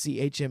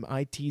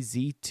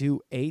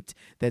RSCHMITZ28.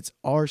 That's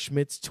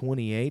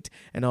RSchmitz28.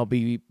 And I'll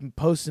be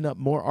posting up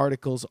more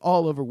articles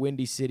all over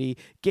Windy City,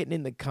 getting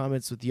in the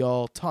comments with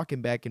y'all,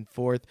 talking back and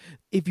forth.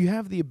 If you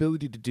have the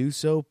ability to do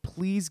so,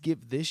 please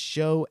give this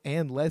show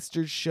and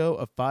Lester's show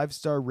a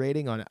 5-star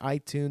rating on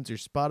iTunes or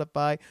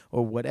Spotify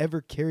or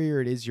whatever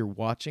carrier it is you're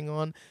watching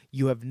on.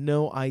 You have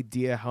no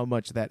idea how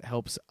much that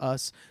helps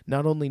us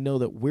not only know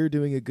that we're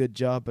doing a good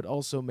job, but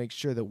also make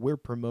sure that we're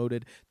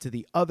promoted to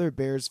the other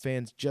Bears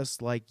fans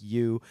just like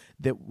you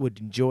that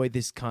would enjoy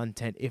this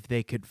content if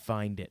they could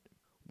find it.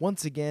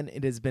 Once again,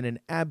 it has been an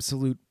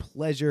absolute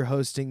pleasure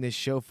hosting this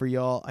show for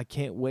y'all. I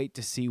can't wait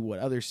to see what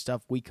other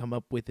stuff we come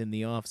up with in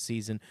the off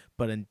season.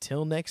 But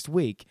until next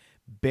week,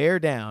 bear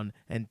down,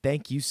 and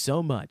thank you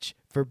so much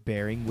for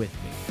bearing with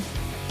me.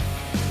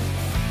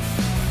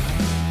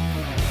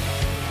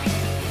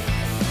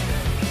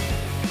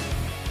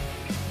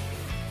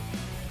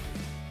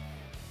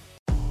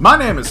 My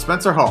name is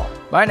Spencer Hall.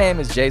 My name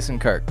is Jason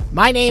Kirk.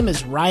 My name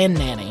is Ryan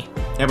Nanny.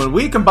 And when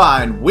we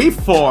combine, we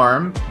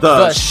form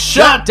the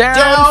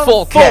Shutdown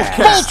Fullcast.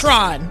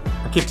 Voltron!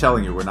 I keep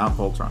telling you, we're not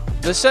Voltron.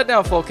 The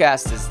Shutdown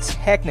Fullcast is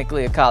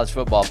technically a college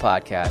football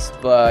podcast,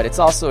 but it's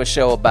also a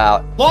show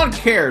about Lawn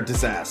care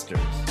disasters,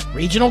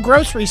 Regional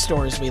grocery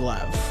stores we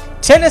love.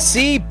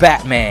 Tennessee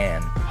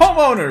Batman.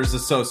 homeowners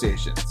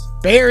associations,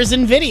 Bears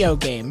and video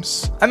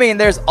games. I mean,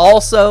 there's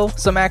also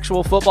some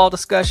actual football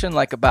discussion,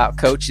 like about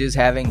coaches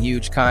having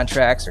huge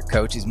contracts, or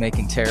coaches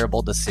making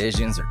terrible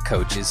decisions, or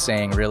coaches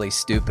saying really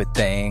stupid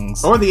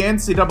things. or the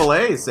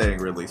NCAA saying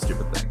really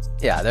stupid things.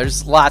 Yeah,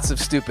 there's lots of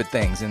stupid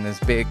things in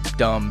this big,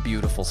 dumb,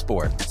 beautiful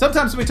sport.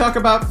 Sometimes we talk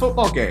about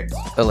football games.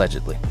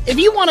 Allegedly. If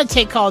you want to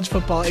take college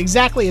football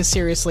exactly as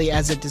seriously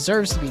as it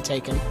deserves to be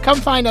taken,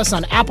 come find us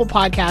on Apple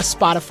Podcasts,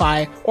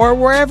 Spotify, or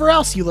wherever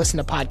else you listen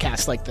to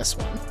podcasts like this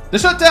one. The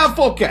Shutdown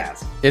Fullcast.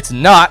 It's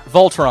not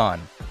Voltron.